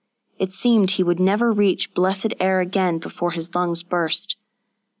 It seemed he would never reach blessed air again before his lungs burst.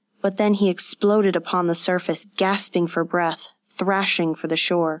 But then he exploded upon the surface, gasping for breath, thrashing for the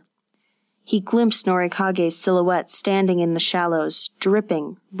shore. He glimpsed Norikage's silhouette standing in the shallows,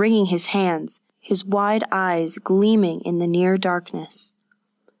 dripping, wringing his hands, his wide eyes gleaming in the near darkness.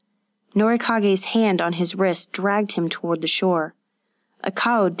 Norikage's hand on his wrist dragged him toward the shore. A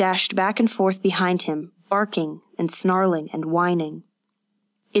cow dashed back and forth behind him, barking and snarling and whining.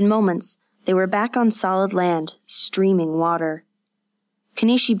 In moments, they were back on solid land, streaming water.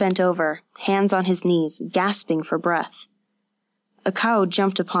 Kanishi bent over, hands on his knees, gasping for breath. A cow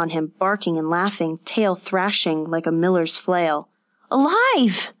jumped upon him, barking and laughing, tail thrashing like a miller's flail.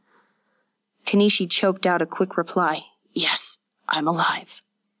 "Alive!" Kanishi choked out a quick reply. Yes, I'm alive.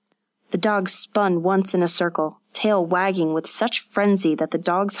 The dog spun once in a circle, tail wagging with such frenzy that the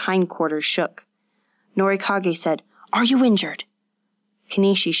dog's hindquarters shook. Norikage said, "Are you injured?"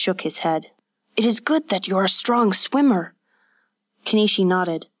 Kenishi shook his head. "It is good that you're a strong swimmer." Kenishi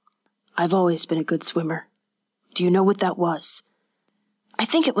nodded. "I've always been a good swimmer. Do you know what that was?" "I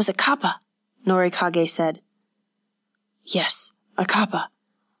think it was a kappa," Norikage said. "Yes, a kappa.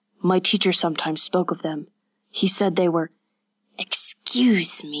 My teacher sometimes spoke of them. He said they were—"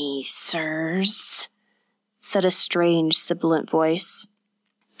 "Excuse me, sirs," said a strange, sibilant voice.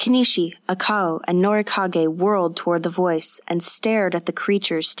 Kenishi, Akao, and Norikage whirled toward the voice and stared at the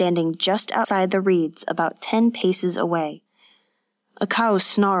creature standing just outside the reeds about 10 paces away. Akao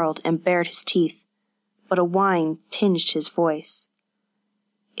snarled and bared his teeth, but a whine tinged his voice.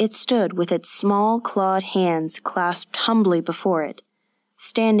 It stood with its small clawed hands clasped humbly before it,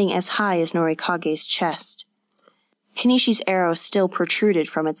 standing as high as Norikage's chest. Kenishi's arrow still protruded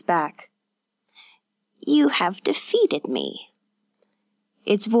from its back. "You have defeated me."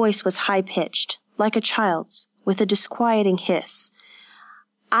 Its voice was high-pitched, like a child's, with a disquieting hiss.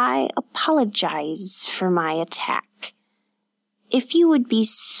 "I apologize for my attack. If you would be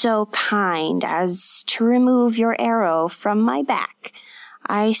so kind as to remove your arrow from my back,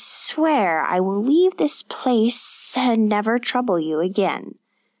 I swear I will leave this place and never trouble you again.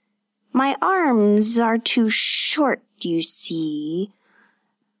 My arms are too short, you see."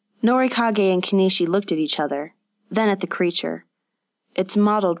 Norikage and Kenishi looked at each other, then at the creature. Its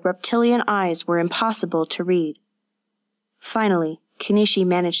mottled reptilian eyes were impossible to read. Finally, Kenishi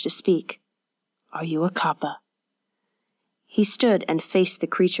managed to speak. "Are you a kappa?" He stood and faced the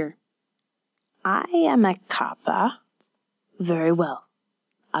creature. "I am a kappa." "Very well.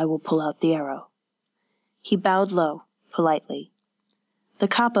 I will pull out the arrow." He bowed low, politely. The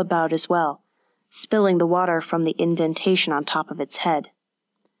kappa bowed as well, spilling the water from the indentation on top of its head.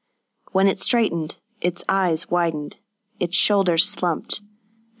 When it straightened, its eyes widened, its shoulders slumped,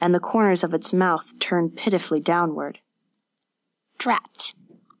 and the corners of its mouth turned pitifully downward. "Drat,"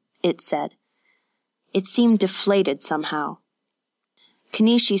 it said. It seemed deflated somehow.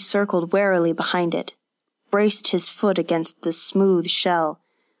 Kenishi circled warily behind it, braced his foot against the smooth shell,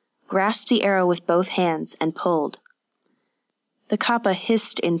 grasped the arrow with both hands, and pulled. The kappa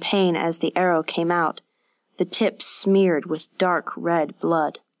hissed in pain as the arrow came out, the tip smeared with dark red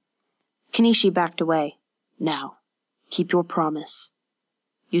blood. Kenishi backed away. "Now, keep your promise.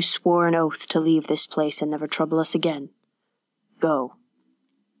 You swore an oath to leave this place and never trouble us again. Go."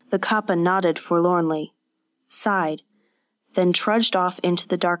 The kappa nodded forlornly, sighed, then trudged off into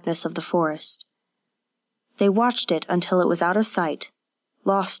the darkness of the forest. They watched it until it was out of sight,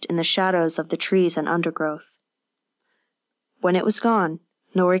 lost in the shadows of the trees and undergrowth. When it was gone,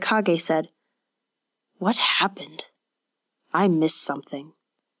 Norikage said, "What happened? I missed something."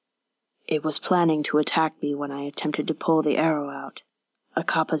 "It was planning to attack me when I attempted to pull the arrow out. A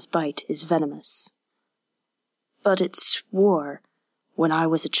kappa's bite is venomous." "But it swore. When I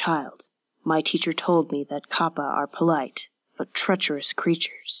was a child, my teacher told me that kappa are polite, but treacherous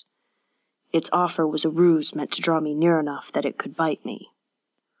creatures. Its offer was a ruse meant to draw me near enough that it could bite me."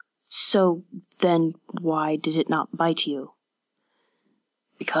 "So, then, why did it not bite you?"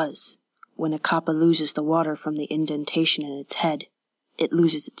 "Because, when a kappa loses the water from the indentation in its head, it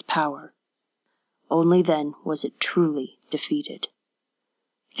loses its power. Only then was it truly defeated."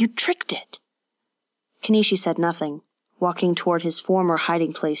 "You tricked it!" Kenishi said nothing, walking toward his former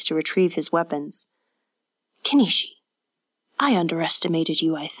hiding place to retrieve his weapons. "Kenishi, I underestimated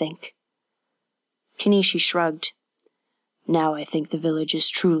you, I think." Kenishi shrugged. "Now I think the village is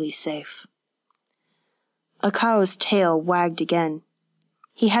truly safe." Akao's tail wagged again.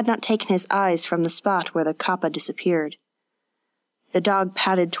 He had not taken his eyes from the spot where the kappa disappeared. The dog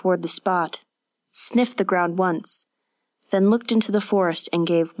padded toward the spot, sniffed the ground once, then looked into the forest and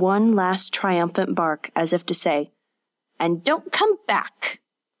gave one last triumphant bark as if to say, "And don't come back!"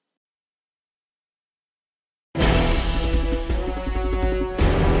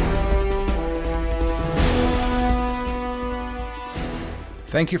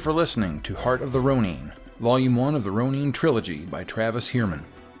 Thank you for listening to Heart of the Ronin, Volume 1 of the Ronin Trilogy by Travis Hierman.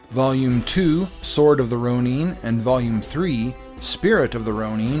 Volume 2, Sword of the Ronin, and Volume 3, Spirit of the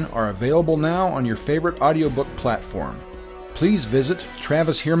Ronin, are available now on your favorite audiobook platform. Please visit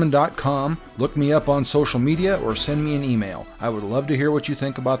TravisHierman.com, look me up on social media, or send me an email. I would love to hear what you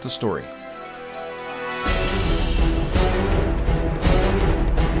think about the story.